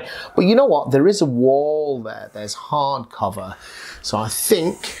die. But you know what? There is a wall there. There's hardcover. So I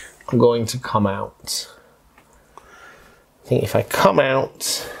think I'm going to come out. I think if I come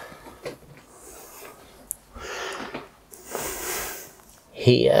out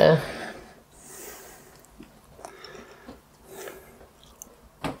here.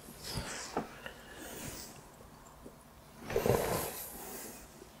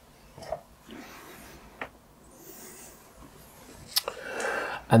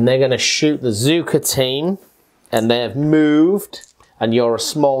 And they're going to shoot the Zuka team, and they've moved, and you're a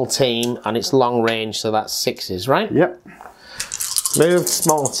small team, and it's long range, so that's 6s, right? Yep. Moved,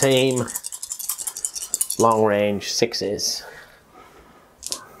 small team, long range, 6s.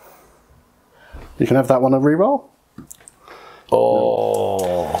 You can have that one a reroll.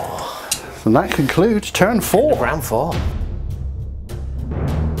 Oh. And that concludes turn 4. Round 4.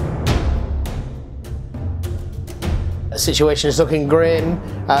 The situation is looking grim.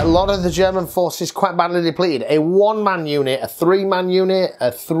 A lot of the German forces quite badly depleted. A 1-man unit, a 3-man unit,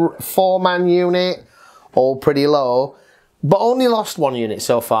 a 4-man unit, all pretty low. But only lost 1 unit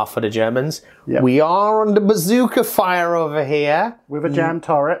so far for the Germans. Yep. We are under bazooka fire over here. With a jammed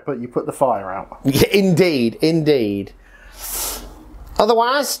turret, but you put the fire out. Yeah, indeed, indeed.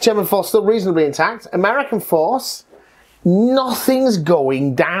 Otherwise, German force still reasonably intact. American force, nothing's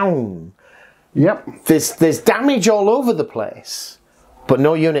going down. Yep. There's damage all over the place, but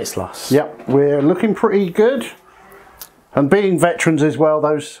no units lost. Yep, we're looking pretty good. And being veterans as well,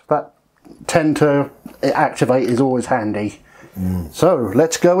 those that tend to activate is always handy. So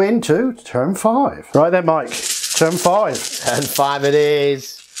let's go into turn 5. Right then, Mike. Turn 5. Turn 5 it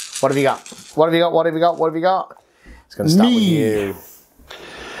is. What have you got? What have you got? What have you got? What have you got? It's going to start with you.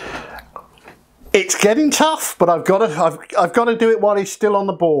 It's getting tough, but I've got to do it while he's still on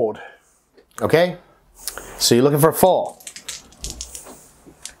the board. Okay, so you're looking for a 4.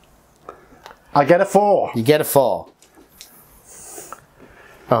 I get a 4. You get a 4.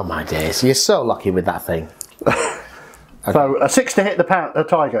 Oh my days, you're so lucky with that thing. Okay. So a 6 to hit the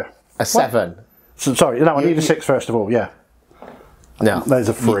tiger. A 7. So, sorry, no, I need a 6 first of all, yeah. No. There's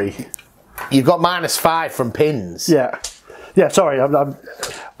a 3. You've got -5 from pins. Yeah. Yeah, sorry,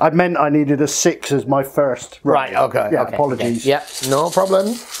 I meant I needed a 6 as my first. Right, okay. Yeah, okay, apologies. Okay. Yep, no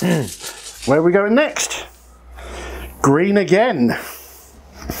problem. Where are we going next? Green again.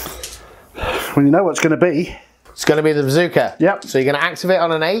 Well, you know what it's going to be. It's going to be the bazooka. Yep. So you're going to activate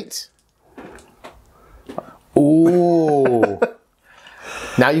on an 8. Ooh.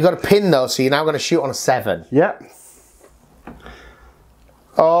 Now you've got a pin though, so you're now going to shoot on a 7. Yep.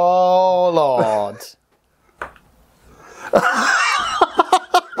 Oh, Lord.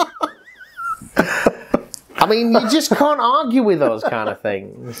 I mean, you just can't argue with those kind of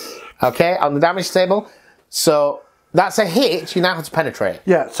things. Okay, on the damage table. So that's a hit, you now have to penetrate.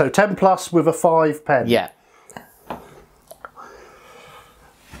 Yeah, so 10 plus with a 5 pen. Yeah.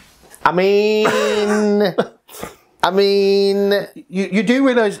 I mean, you do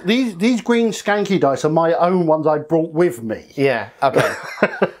realise these green skanky dice are my own ones I brought with me. Yeah, okay.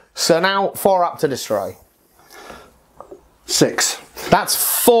 So now 4 up to destroy. 6. That's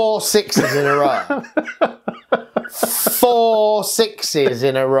 4 6s in a row. 4 6s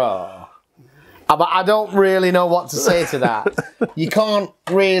in a row. But I don't really know what to say to that. You can't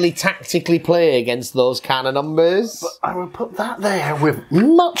really tactically play against those kind of numbers. But I will put that there with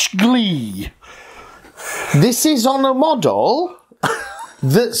much glee. This is on a model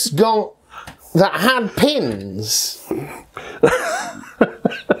that had pins.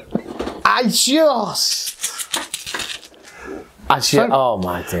 Oh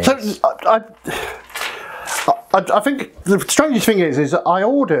my days. So I think the strangest thing is that I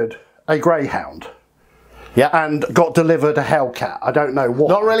ordered a Greyhound. Yeah. And got delivered a Hellcat. I don't know what.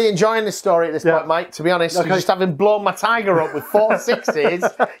 Not really enjoying this story at this point, Mike, to be honest. Okay. Just having blown my tiger up with 4 6s,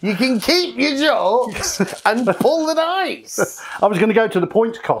 you can keep your jokes and pull the dice. I was going to go to the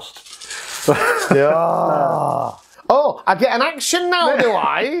points cost. Yeah. Oh, I get an action now, do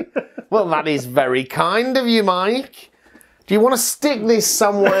I? Well, that is very kind of you, Mike. Do you want to stick this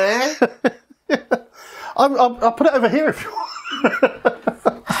somewhere? I'll put it over here if you want.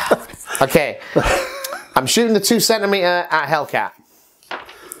 Okay. I'm shooting the 2 centimeter at Hellcat.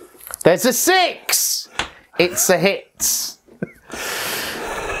 There's a 6. It's a hit.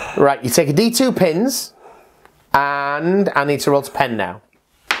 Right, you take a D2 pins, and I need to roll to pen now.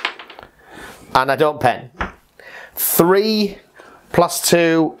 And I don't pen. 3 plus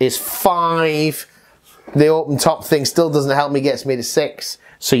 2 is 5. The open top thing still doesn't help me, gets me to 6.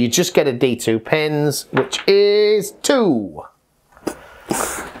 So you just get a D2 pins, which is 2.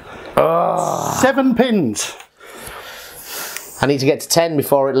 7 pins. I need to get to 10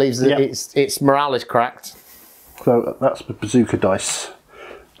 before it leaves. Its morale is cracked. So that's the bazooka dice.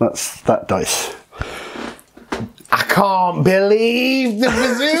 That's that dice. I can't believe the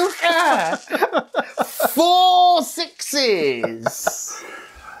bazooka! 4 6s.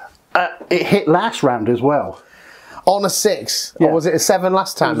 It hit last round as well. On a 6, or was it a 7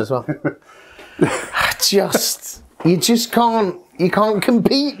 last time as well? You just can't. You can't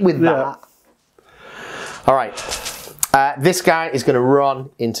compete with that. All right, this guy is going to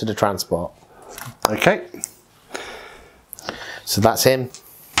run into the transport. Okay. So that's him.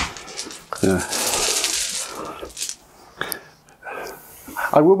 Yeah.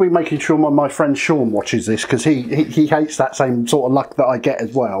 I will be making sure my friend Sean watches this because he hates that same sort of luck that I get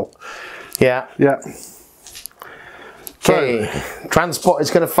as well. Yeah. Yeah. Okay. So, transport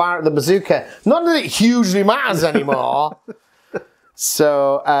is going to fire at the bazooka. Not that it hugely matters anymore.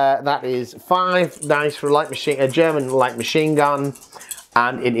 So that is 5 dice for a German light machine gun,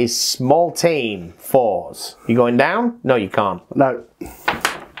 and it is small team 4s. You going down? No, you can't. No.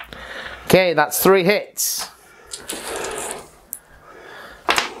 Okay, that's 3 hits.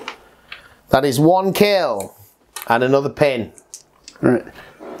 That is 1 kill and another pin. Right.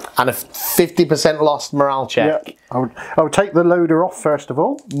 And a 50% lost morale check. Yeah. I would take the loader off first of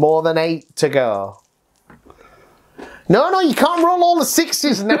all. More than 8 to go. No, you can't roll all the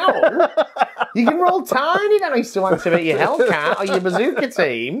 6s now. You can roll tiny dice to activate your Hellcat or your bazooka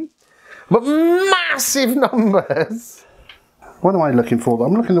team, but massive numbers. What am I looking for?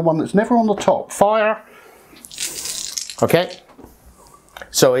 I'm looking at the one that's never on the top. Fire. Okay.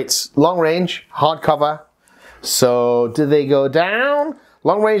 So it's long range, hardcover. So do they go down?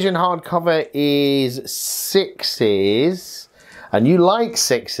 Long range and hardcover is 6s, and you like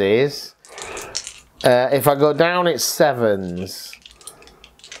 6s. If I go down, it's 7s.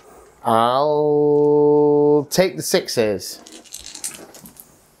 I'll take the 6s.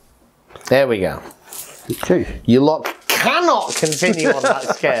 There we go. Okay. Your luck cannot continue on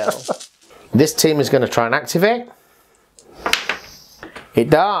that scale. This team is going to try and activate. It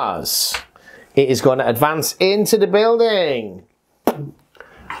does. It is going to advance into the building.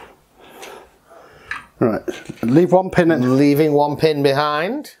 Right. Leave 1 pin in. Leaving 1 pin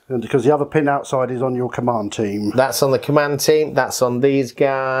behind. Because the other pin outside is on your command team. That's on the command team. That's on these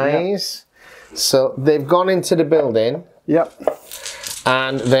guys. Yep. So they've gone into the building. Yep.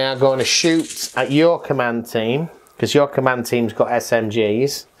 And they are going to shoot at your command team, because your command team's got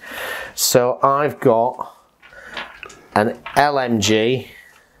SMGs. So I've got an LMG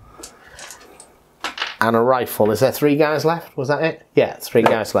and a rifle. Is there 3 guys left? Was that it? Yeah, 3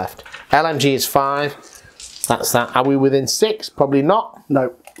 guys left. LMG is 5. That's that. Are we within 6? Probably not.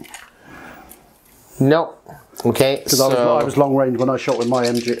 No. Nope. Okay. Because I was long range when I shot with my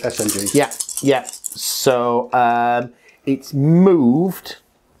SMG. Yeah. Yeah. So it's moved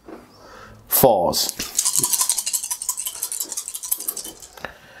 4s.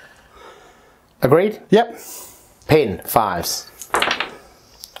 Agreed? Yep. Pin 5s.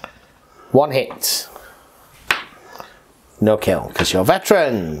 1 hit. No kill, because you're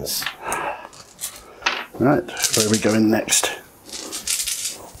veterans. Right, where are we going next?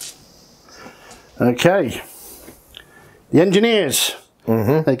 Okay. The engineers.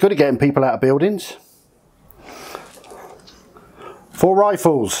 They're good at getting people out of buildings. 4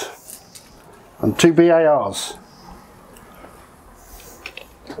 rifles. And 2 BARs.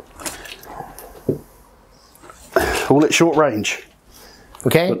 All at short range.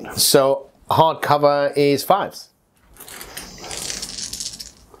 Okay, so hardcover is 5s.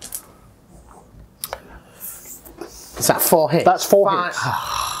 Is that 4 hits? That's 4 hits.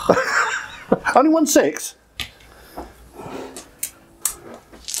 Only 1 6.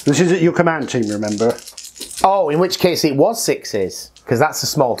 This is at your command team, remember? Oh, in which case it was 6s, because that's a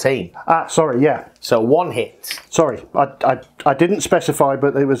small team. Ah, sorry, yeah. So 1 hit. Sorry, I didn't specify,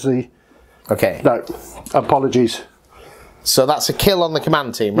 but it was the... Okay. No, apologies. So that's a kill on the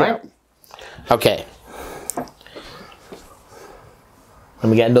command team, right? Yeah. Okay. Let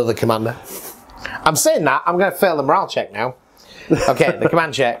me get another commander. I'm saying that, I'm going to fail the morale check now. Okay, the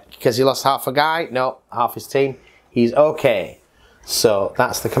command check, because he lost half a guy. No, half his team. He's okay. So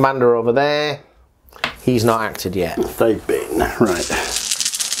that's the commander over there. He's not acted yet. They've been, right.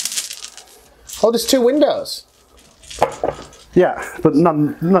 Oh, there's 2 windows. Yeah, but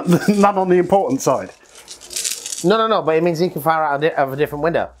none on the important side. No, but it means he can fire out of a different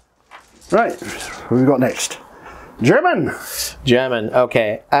window. Right, what have we got next? German! German,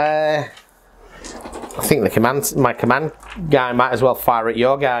 okay. I think my command guy might as well fire at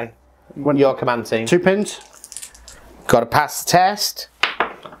your guy. Your command team. 2 pins. Got to pass the test.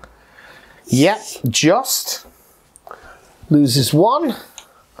 Yep, just. Loses 1.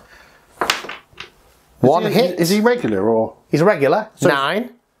 One hit. Is he regular or? He's regular. So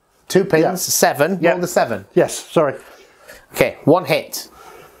 9. 2 pins. Yeah. 7. Yeah. Roll the 7. Yes, sorry. Okay, 1 hit.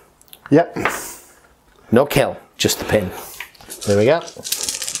 Yep. No kill, just the pin. There we go.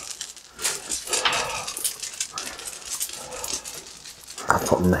 I'll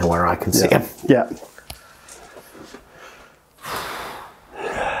put them there where I can see them. Yeah.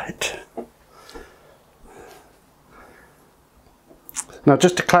 Right. Now,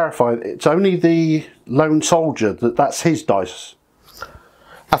 just to clarify, it's only the lone soldier that's his dice.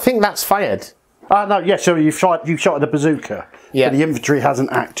 I think that's fired. No, yes. So you shot at the bazooka. Yeah. But the infantry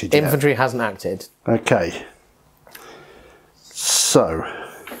hasn't acted yet. Infantry hasn't acted. Okay. So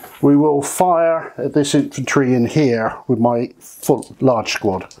we will fire at this infantry in here with my large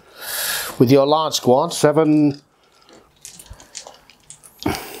squad. With your large squad. 7.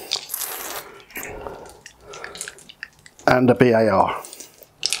 And a BAR.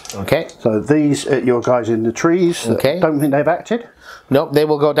 Okay. So these are your guys in the trees. Okay. Don't think they've acted. Nope, they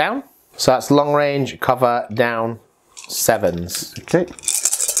will go down. So that's long range cover down 7s. Okay.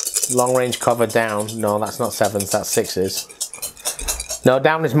 Long range cover down. No, that's not 7s, that's 6s. No,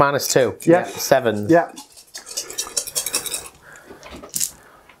 down is -2. Yeah. 7s. Yeah.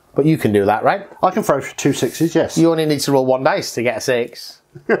 But you can do that, right? I can throw 2 6s, yes. You only need to roll 1 dice to get a 6.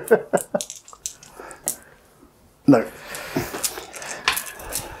 No.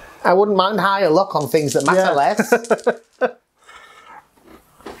 I wouldn't mind higher luck on things that matter less.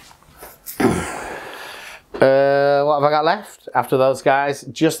 What have I got left after those guys?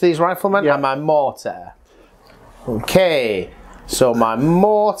 Just these riflemen and my mortar. Okay, so my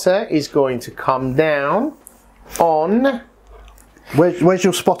mortar is going to come down on... Where's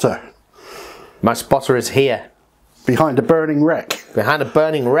your spotter? My spotter is here. Behind a burning wreck. Behind a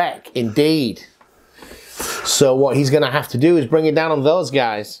burning wreck, indeed. So what he's going to have to do is bring it down on those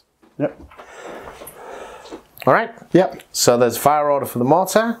guys. Yep. All right? Yep. So there's fire order for the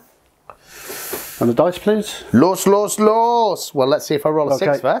mortar. And the dice, please. Los. Well, let's see if I roll a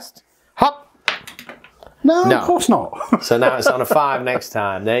 6 first. Hop. No, of course not. So now it's on a 5 next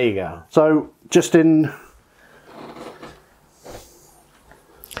time. There you go. So just in...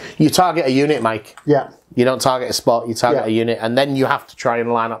 You target a unit, Mike. Yeah. You don't target a spot, you target a unit, and then you have to try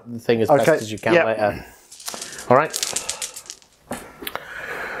and line up the thing as best as you can later. All right.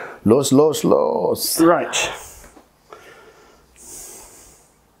 Los. Right.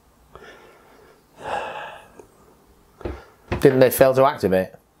 Didn't they fail to activate?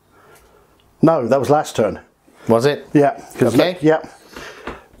 No, that was last turn. Was it? Yeah. Okay. Yeah.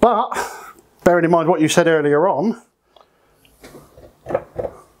 But, bearing in mind what you said earlier on,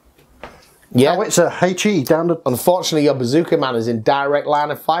 yeah, it's a HE down the... Unfortunately, your bazooka man is in direct line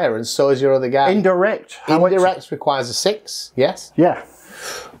of fire, and so is your other guy. Indirect. Indirect requires a 6, yes? Yeah.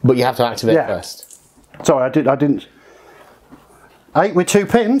 But you have to activate first. Sorry, I didn't... 8 with 2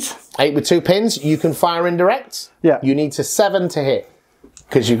 pins. 8 with 2 pins, you can fire indirect. Yeah. You need to 7 to hit,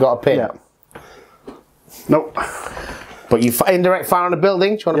 because you've got a pin. Yeah. Nope. But you indirect fire on a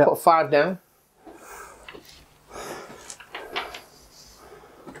building. Do you want to put a 5 down?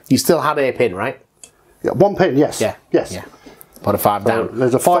 You still had a pin, right? Yeah, 1 pin, yes. Yeah. Yes. Yeah. Put a 5 down.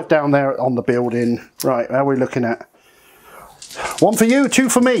 There's a 5 down there on the building. Right, how are we looking at? 1 for you, 2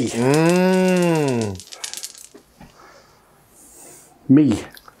 for me. Me.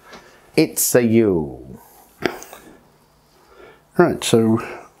 It's a you. Right, so...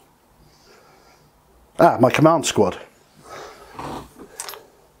 my command squad.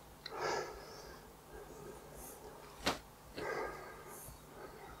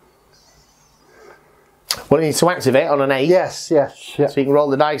 Well, you need to activate on an 8. Yes. So you can roll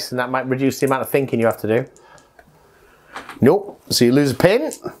the dice and that might reduce the amount of thinking you have to do. Nope. So you lose a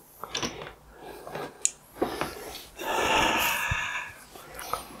pin.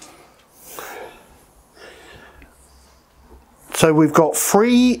 So we've got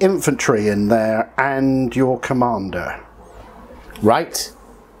 3 infantry in there and your commander. Right.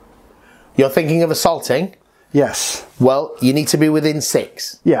 You're thinking of assaulting? Yes. Well, you need to be within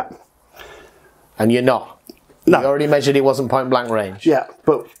 6. Yeah. And you're not. No. You already measured it wasn't point blank range. Yeah,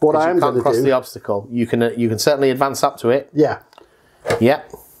 but what I am going to cross do... the obstacle. You can certainly advance up to it. Yeah.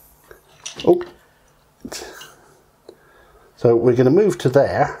 Yep. Oh. So we're going to move to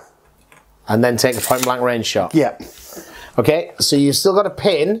there. And then take a point blank range shot. Yeah. Okay, so you've still got a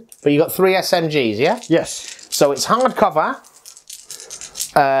pin, but you've got 3 SMGs, yeah? Yes. So it's hardcover,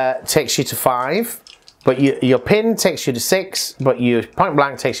 takes you to 5, but your pin takes you to 6, but your point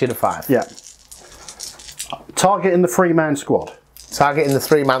blank takes you to 5. Yeah. Target in the 3-man squad. Target in the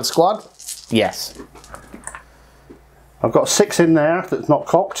 3-man squad? Yes. I've got a 6 in there that's not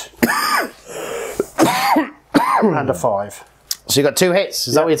cocked. And a 5. So you got 2 hits,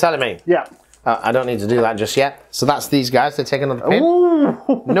 is that what you're telling me? Yeah. I don't need to do that just yet. So that's these guys, they take another pin.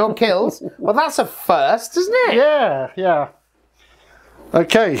 Ooh. No kills. Well, that's a first, isn't it? Yeah, yeah.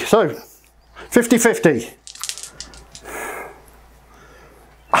 Okay, so 50-50.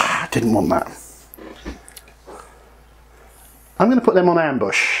 Ah, didn't want that. I'm going to put them on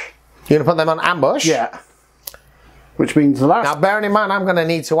ambush. You're going to put them on ambush? Yeah. Which means the last... Now, bearing in mind, I'm going to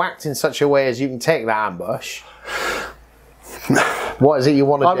need to act in such a way as you can take that ambush. What is it you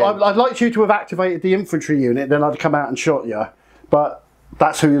want to do? I'd like you to have activated the infantry unit, then I'd come out and shot you. But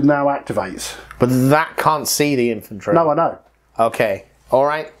that's who now activates. But that can't see the infantry. No, I know. Okay, all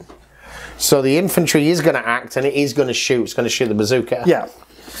right. So the infantry is going to act and it is going to shoot. It's going to shoot the bazooka. Yeah.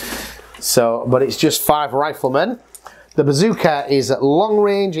 So, but it's just 5 riflemen. The bazooka is at long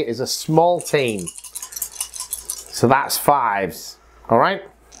range. It is a small team. So that's 5s. All right?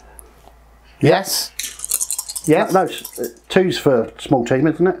 Yes? Yes? No, 2's for small team,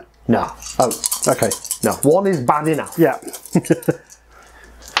 isn't it? No. Oh, okay. No. 1 is bad enough. Yeah.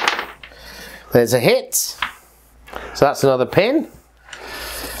 There's a hit. So that's another pin.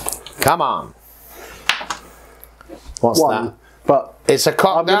 Come on. What's 1. that? But It's a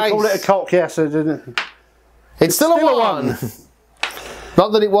cock, I'm going to guys. call it a cock, yes. It's still a 1.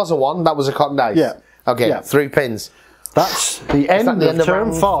 Not that it was a 1, that was a cock dice. Yeah. Okay, Yeah. 3 pins. That's the end of turn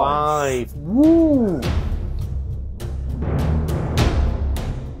round 5. Woo!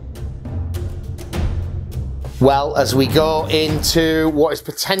 Well, as we go into what is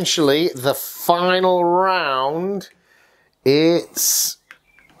potentially the final round, it's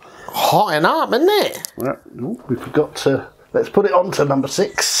hot and up, isn't it? Right. Ooh, we forgot to... Let's put it on to number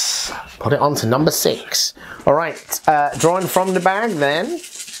 6. Put it on to number 6. All right, drawing from the bag then.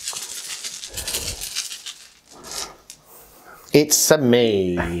 It's a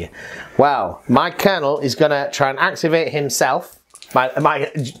me. Well, my colonel is going to try and activate himself, my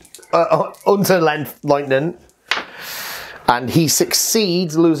Unterleutnant, and he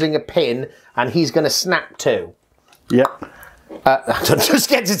succeeds losing a pin, and he's going to snap 2. Yep. I don't just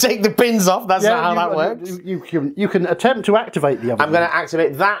get to take the pins off, that's not how that works. You can attempt to activate the other I'm going to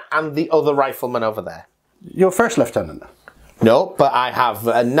activate that and the other rifleman over there. Your first lieutenant. No, but I have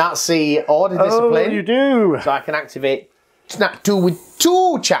a Nazi order discipline. Oh, you do. So I can activate snap 2 with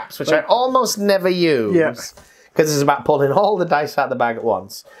 2 chaps, which I almost never use. Yeah. Because it's about pulling all the dice out of the bag at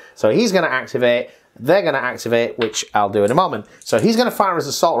once. So he's going to activate, they're going to activate, which I'll do in a moment. So he's going to fire his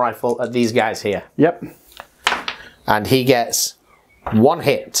assault rifle at these guys here. Yep. And he gets 1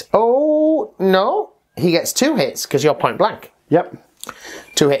 hit. Oh, no. He gets 2 hits because you're point blank. Yep.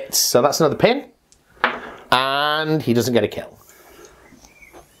 2 hits. So that's another pin. And he doesn't get a kill.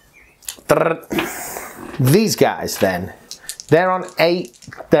 These guys then. They're on 8.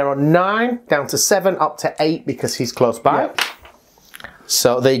 They're on 9, down to 7, up to 8 because he's close by. Yep.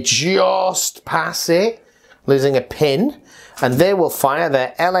 So they just pass it, losing a pin. And they will fire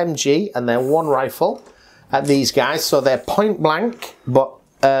their LMG and their 1 rifle at these guys. So they're point blank, but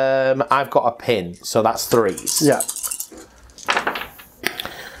I've got a pin. So that's 3s. Yeah.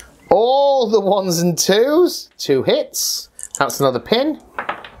 All the 1s and 2s. 2 hits. That's another pin.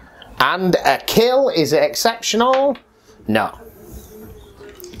 And a kill. Is it exceptional? No.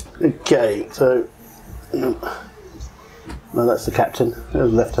 Okay, so... No, that's the captain. There's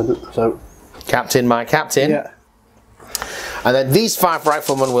the lieutenant, so... Captain, my captain. Yeah. And then these 5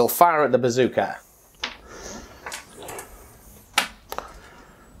 riflemen will fire at the bazooka.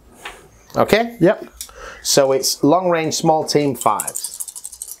 Okay? Yep. So it's long range, small team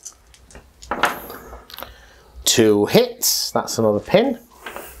 5s. 2 hits. That's another pin.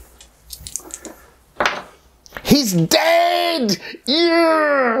 He's dead!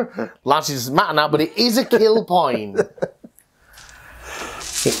 Yeah! Largely doesn't matter now, but it is a kill point.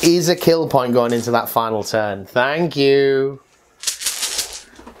 It is a kill point going into that final turn. Thank you.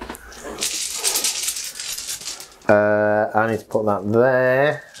 I need to put that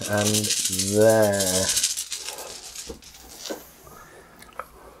there and there.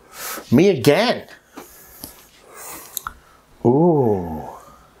 Me again. Ooh.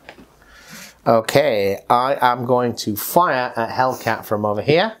 Okay, I am going to fire at Hellcat from over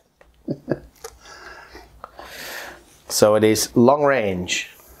here. So it is long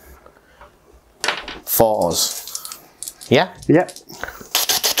range. 4s. Yeah? Yep.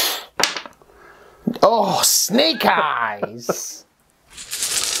 Oh, snake eyes!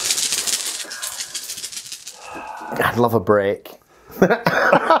 I'd love a break.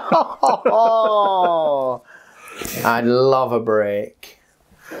 Oh, I'd love a break.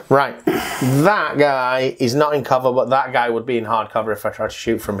 Right, that guy is not in cover, but that guy would be in hard cover if I tried to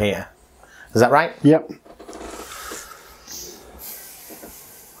shoot from here. Is that right? Yep.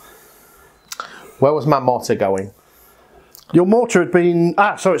 Where was my mortar going? Your mortar had been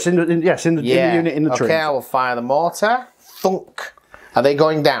so it's in the in the unit in the tree. Okay, I will fire the mortar. Thunk. Are they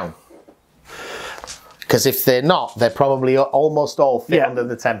going down? Because if they're not, they're probably almost all fit under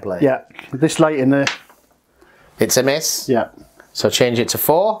the template. Yeah. This late in the. It's a miss. Yeah. So change it to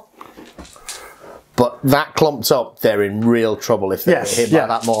 4. But that clumped up, they're in real trouble if they get hit by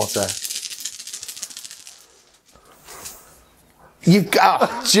that mortar. You've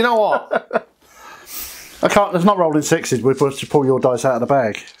got. Do you know what? I can't. There's not rolling 6s. We're supposed to pull your dice out of the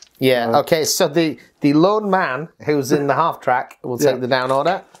bag. Yeah. Okay. So the lone man who's in the half track will take the down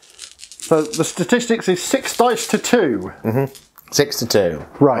order. So the statistics is 6 dice to 2. 6 to 2.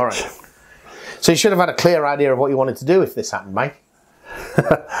 Right. All right. So you should have had a clear idea of what you wanted to do if this happened, Mike.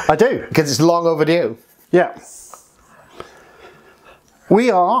 I do. Because it's long overdue. Yeah.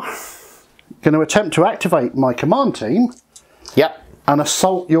 We are going to attempt to activate my command team. Yep. And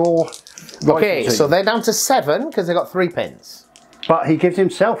assault your Okay, team. so they're down to 7 because they've got 3 pins. But he gives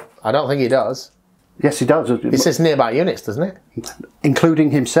himself. I don't think he does. Yes, he does. It says nearby units, doesn't it?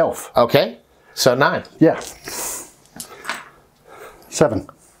 Including himself. Okay, so 9. Yeah. 7.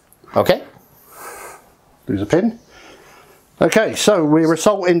 Okay. Lose a pin. Okay, so we're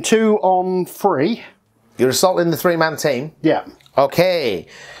assaulting 2 on 3. You're assaulting the 3-man team? Yeah. Okay,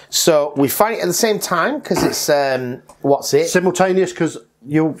 so we fight at the same time because it's, what's it? Simultaneous because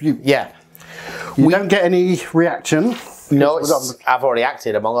you Yeah. don't get any reaction. No, I've already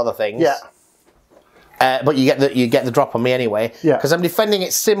acted among other things. Yeah. But you get the drop on me anyway. Yeah. Because I'm defending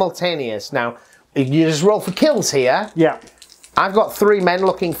it simultaneous. Now, you just roll for kills here. Yeah. I've got 3 men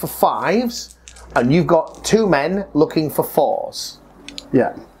looking for 5s, and you've got 2 men looking for 4s.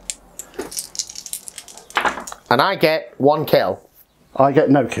 Yeah. And I get 1 kill. I get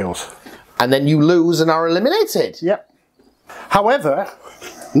no kills. And then you lose and are eliminated. Yep. However,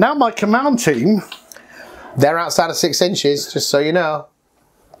 now my command team. They're outside of 6 inches, just so you know.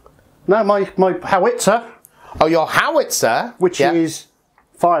 Now my howitzer. Oh, your howitzer, which is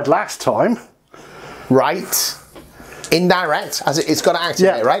fired last time. Right. Indirect, as it's got to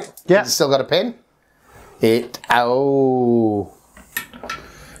activate, right? Yeah. It's still got a pin. It acts.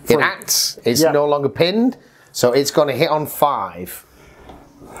 It's no longer pinned, so it's going to hit on 5.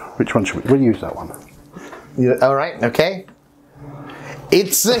 Which one should we? We'll use that one. All right. Okay.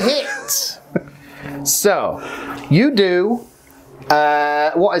 It's a hit. So you do.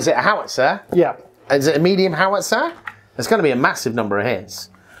 What is it? A howitzer? Yeah. Is it a medium howitzer? It's going to be a massive number of hits.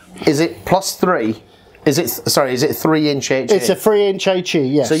 Is it +3? Is it 3-inch HE? It's a 3-inch HE,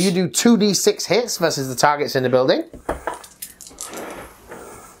 yes. So you do 2d6 hits versus the targets in the building.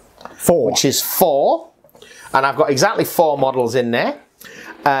 4. Which is 4. And I've got exactly 4 models in there.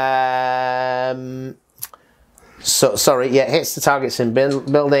 So, sorry, yeah, hits the targets in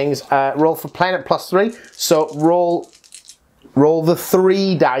buildings. Roll for playing at +3. So roll the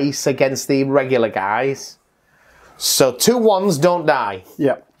 3 dice against the regular guys. So 2 1s don't die.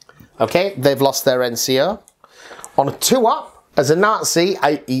 Yep. Okay, they've lost their NCO. On a 2-up, as a Nazi,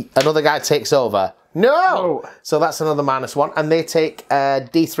 another guy takes over. No! So that's another -1. And they take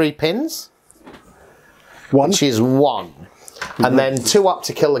D3 pins. 1. Which is 1. And then 2-up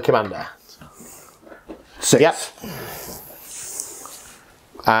to kill the commander. 6. Yep.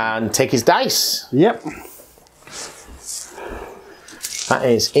 And take his dice. Yep. That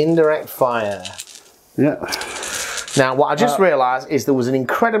is indirect fire. Yeah. Now, what I just realised is there was an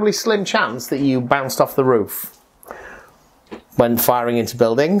incredibly slim chance that you bounced off the roof when firing into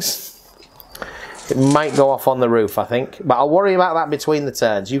buildings. It might go off on the roof, I think. But I'll worry about that between the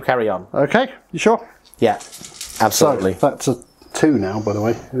turns. You carry on. Okay, you sure? Yeah, absolutely. So that's a 2 now, by the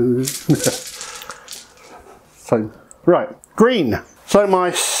way. So, right, green. So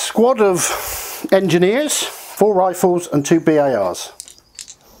my squad of engineers, 4 rifles and 2 BARs.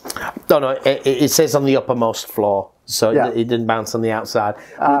 No, it says on the uppermost floor, so it didn't bounce on the outside.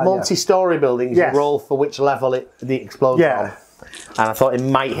 With multi-storey buildings, you roll for which level it explodes on. And I thought it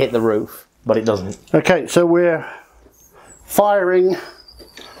might hit the roof, but it doesn't. Okay, so we're firing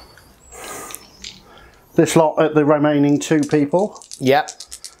this lot at the remaining 2 people. Yep.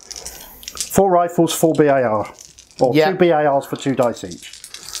 4 rifles, 4 BAR. Or 2 BARs for 2 dice each.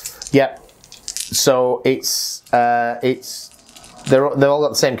 Yep. So they're all got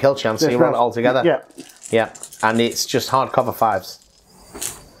the same kill chance, so you run it all together. Yeah. Yeah. And it's just hardcover 5s.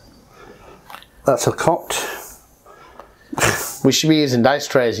 That's a cocked. We should be using dice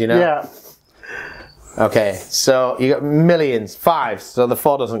trays, you know. Yeah. Okay, so you got millions, 5s, so the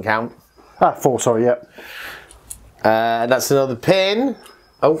 4 doesn't count. Ah, 4, sorry, yeah. That's another pin.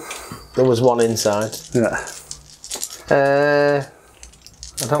 Oh, there was one inside. Yeah.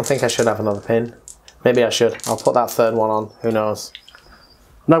 I don't think I should have another pin. Maybe I should. I'll put that 3rd one on. Who knows?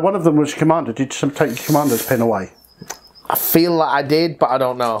 No, one of them was commander. Did you take your commander's pin away? I feel like I did, but I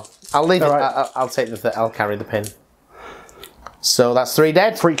don't know. I'll leave it. Right. I'll take I'll carry the pin. So that's 3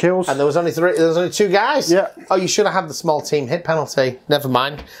 dead. 3 kills. And there was only 2 guys. Yeah. Oh, you should have had the small team hit penalty. Never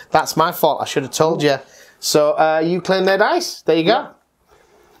mind. That's my fault. I should have told you. So you claim their dice. There you go. Yeah.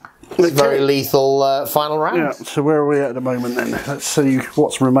 It's a very lethal final round. Yeah. So where are we at the moment then? Let's see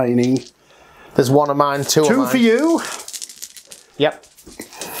what's remaining. There's 1 of mine, 2 of mine. 2 for you. Yep.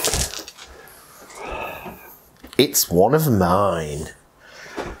 It's 1 of mine.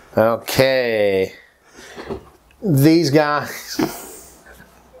 Okay. These guys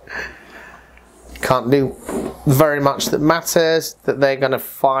can't do very much that matters. That they're going to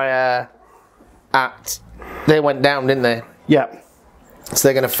fire at... They went down, didn't they? Yeah. So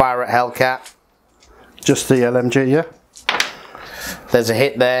they're going to fire at Hellcat. Just the LMG, yeah? There's a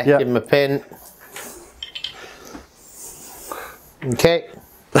hit there. Yeah. Give him a pin. Okay.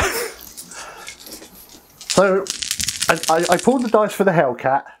 So, I pulled the dice for the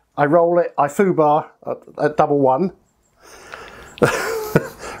Hellcat. I roll it, I foobar at double 1.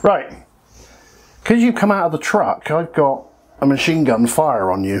 Right. Because you come out of the truck, I've got a machine gun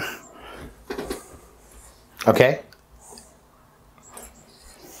fire on you. Okay.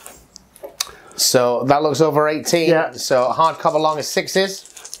 So that looks over 18. Yeah. So hardcover long is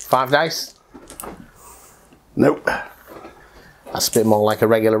 6s. 5 dice. Nope. That's a bit more like a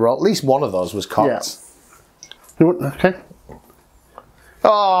regular roll. At least one of those was cocked. Yeah. Okay.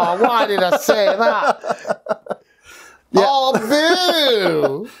 Oh, why did I say that? Yeah. Oh,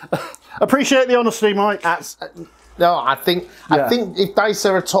 boo! Appreciate the honesty, Mike. That's, no, I think if dice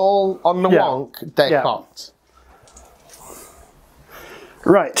are at all on the wonk, they're cocked.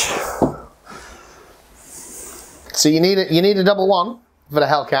 Right. So you need a double 1 for the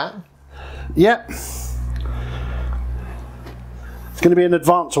Hellcat. Yep. It's going to be an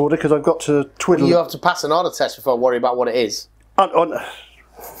advance order because I've got to twiddle. You have to pass an order test before I worry about what it is. Well,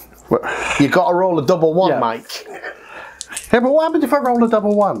 You've got to roll a double 1, yeah. Mike. Yeah, but what happens if I roll a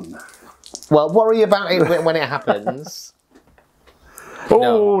double 1? Well, worry about it when it happens.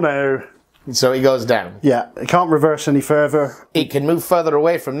 Oh, no. So it goes down. Yeah, it can't reverse any further. It can move further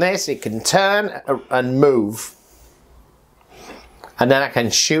away from this. It can turn and move. And then I can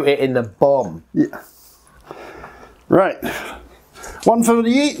shoot it in the bum. Yeah. Right. 1 for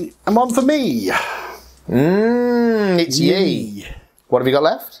you and 1 for me. It's ye. What have you got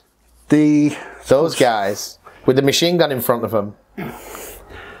left? Those guys with the machine gun in front of them.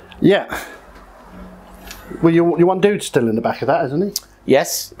 Yeah. Well, your one dude's still in the back of that, isn't he?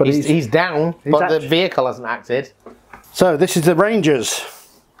 Yes, but he's down, but the vehicle hasn't acted. So this is the Rangers.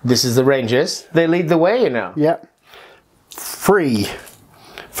 This is the Rangers. They lead the way, you know. Yep. 3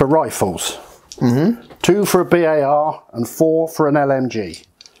 for rifles. 2 for a BAR and 4 for an LMG.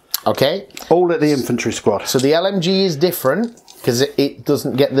 Okay. All at the infantry squad. So the LMG is different because it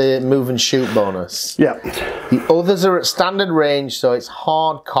doesn't get the move and shoot bonus. Yep. The others are at standard range, so it's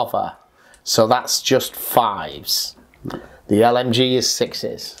hard cover. So that's just 5s. The LMG is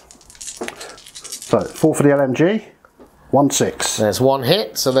 6s. So 4 for the LMG, 1 6. There's 1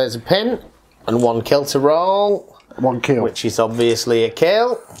 hit, so there's a pin, and 1 kill to roll. 1 kill. Which is obviously a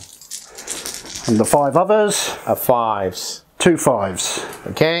kill. And the 5 others are 5s. 2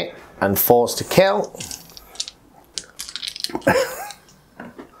 5s. Okay, and 4s to kill.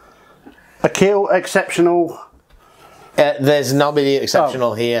 A kill, exceptional. There's nobody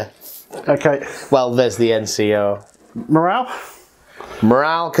exceptional here. Okay. Well, there's the NCO. Morale?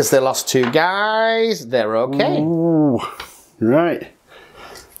 Morale, because they lost 2 guys. They're okay. Ooh. Right.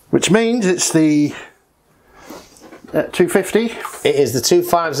 Which means it's the 250. It is the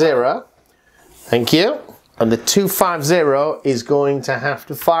 250. Thank you. And the 250 is going to have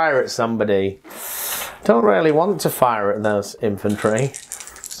to fire at somebody. Don't really want to fire at those infantry.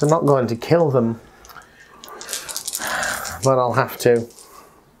 So I'm not going to kill them. But I'll have to.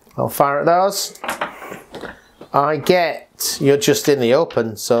 I'll fire at those. I get You're just in the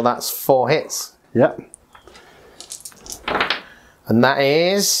open, so that's 4 hits. Yep. And that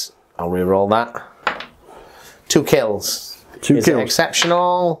is, I'll re-roll that, 2 kills. 2 is kills. It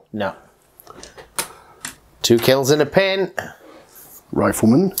exceptional? No. 2 kills in a pin.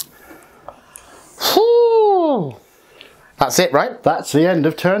 Rifleman. Whew. That's it, right? That's the end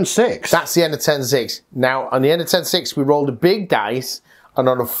of turn 6. That's the end of turn 6. Now, on the end of turn 6, we rolled a big dice, and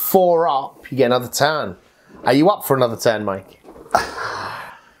on a 4 up, you get another turn. Are you up for another turn, Mike?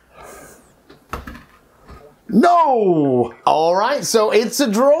 No! All right, so it's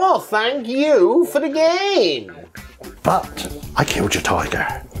a draw. Thank you for the game. But I killed your tiger.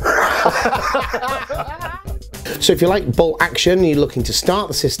 So if you like bolt action and you're looking to start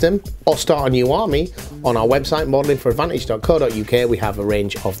the system or start a new army, on our website modelingforadvantage.co.uk we have a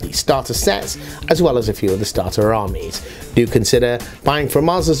range of the starter sets as well as a few of the starter armies. Do consider buying from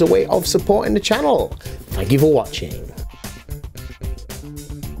us as a way of supporting the channel. Thank you for watching.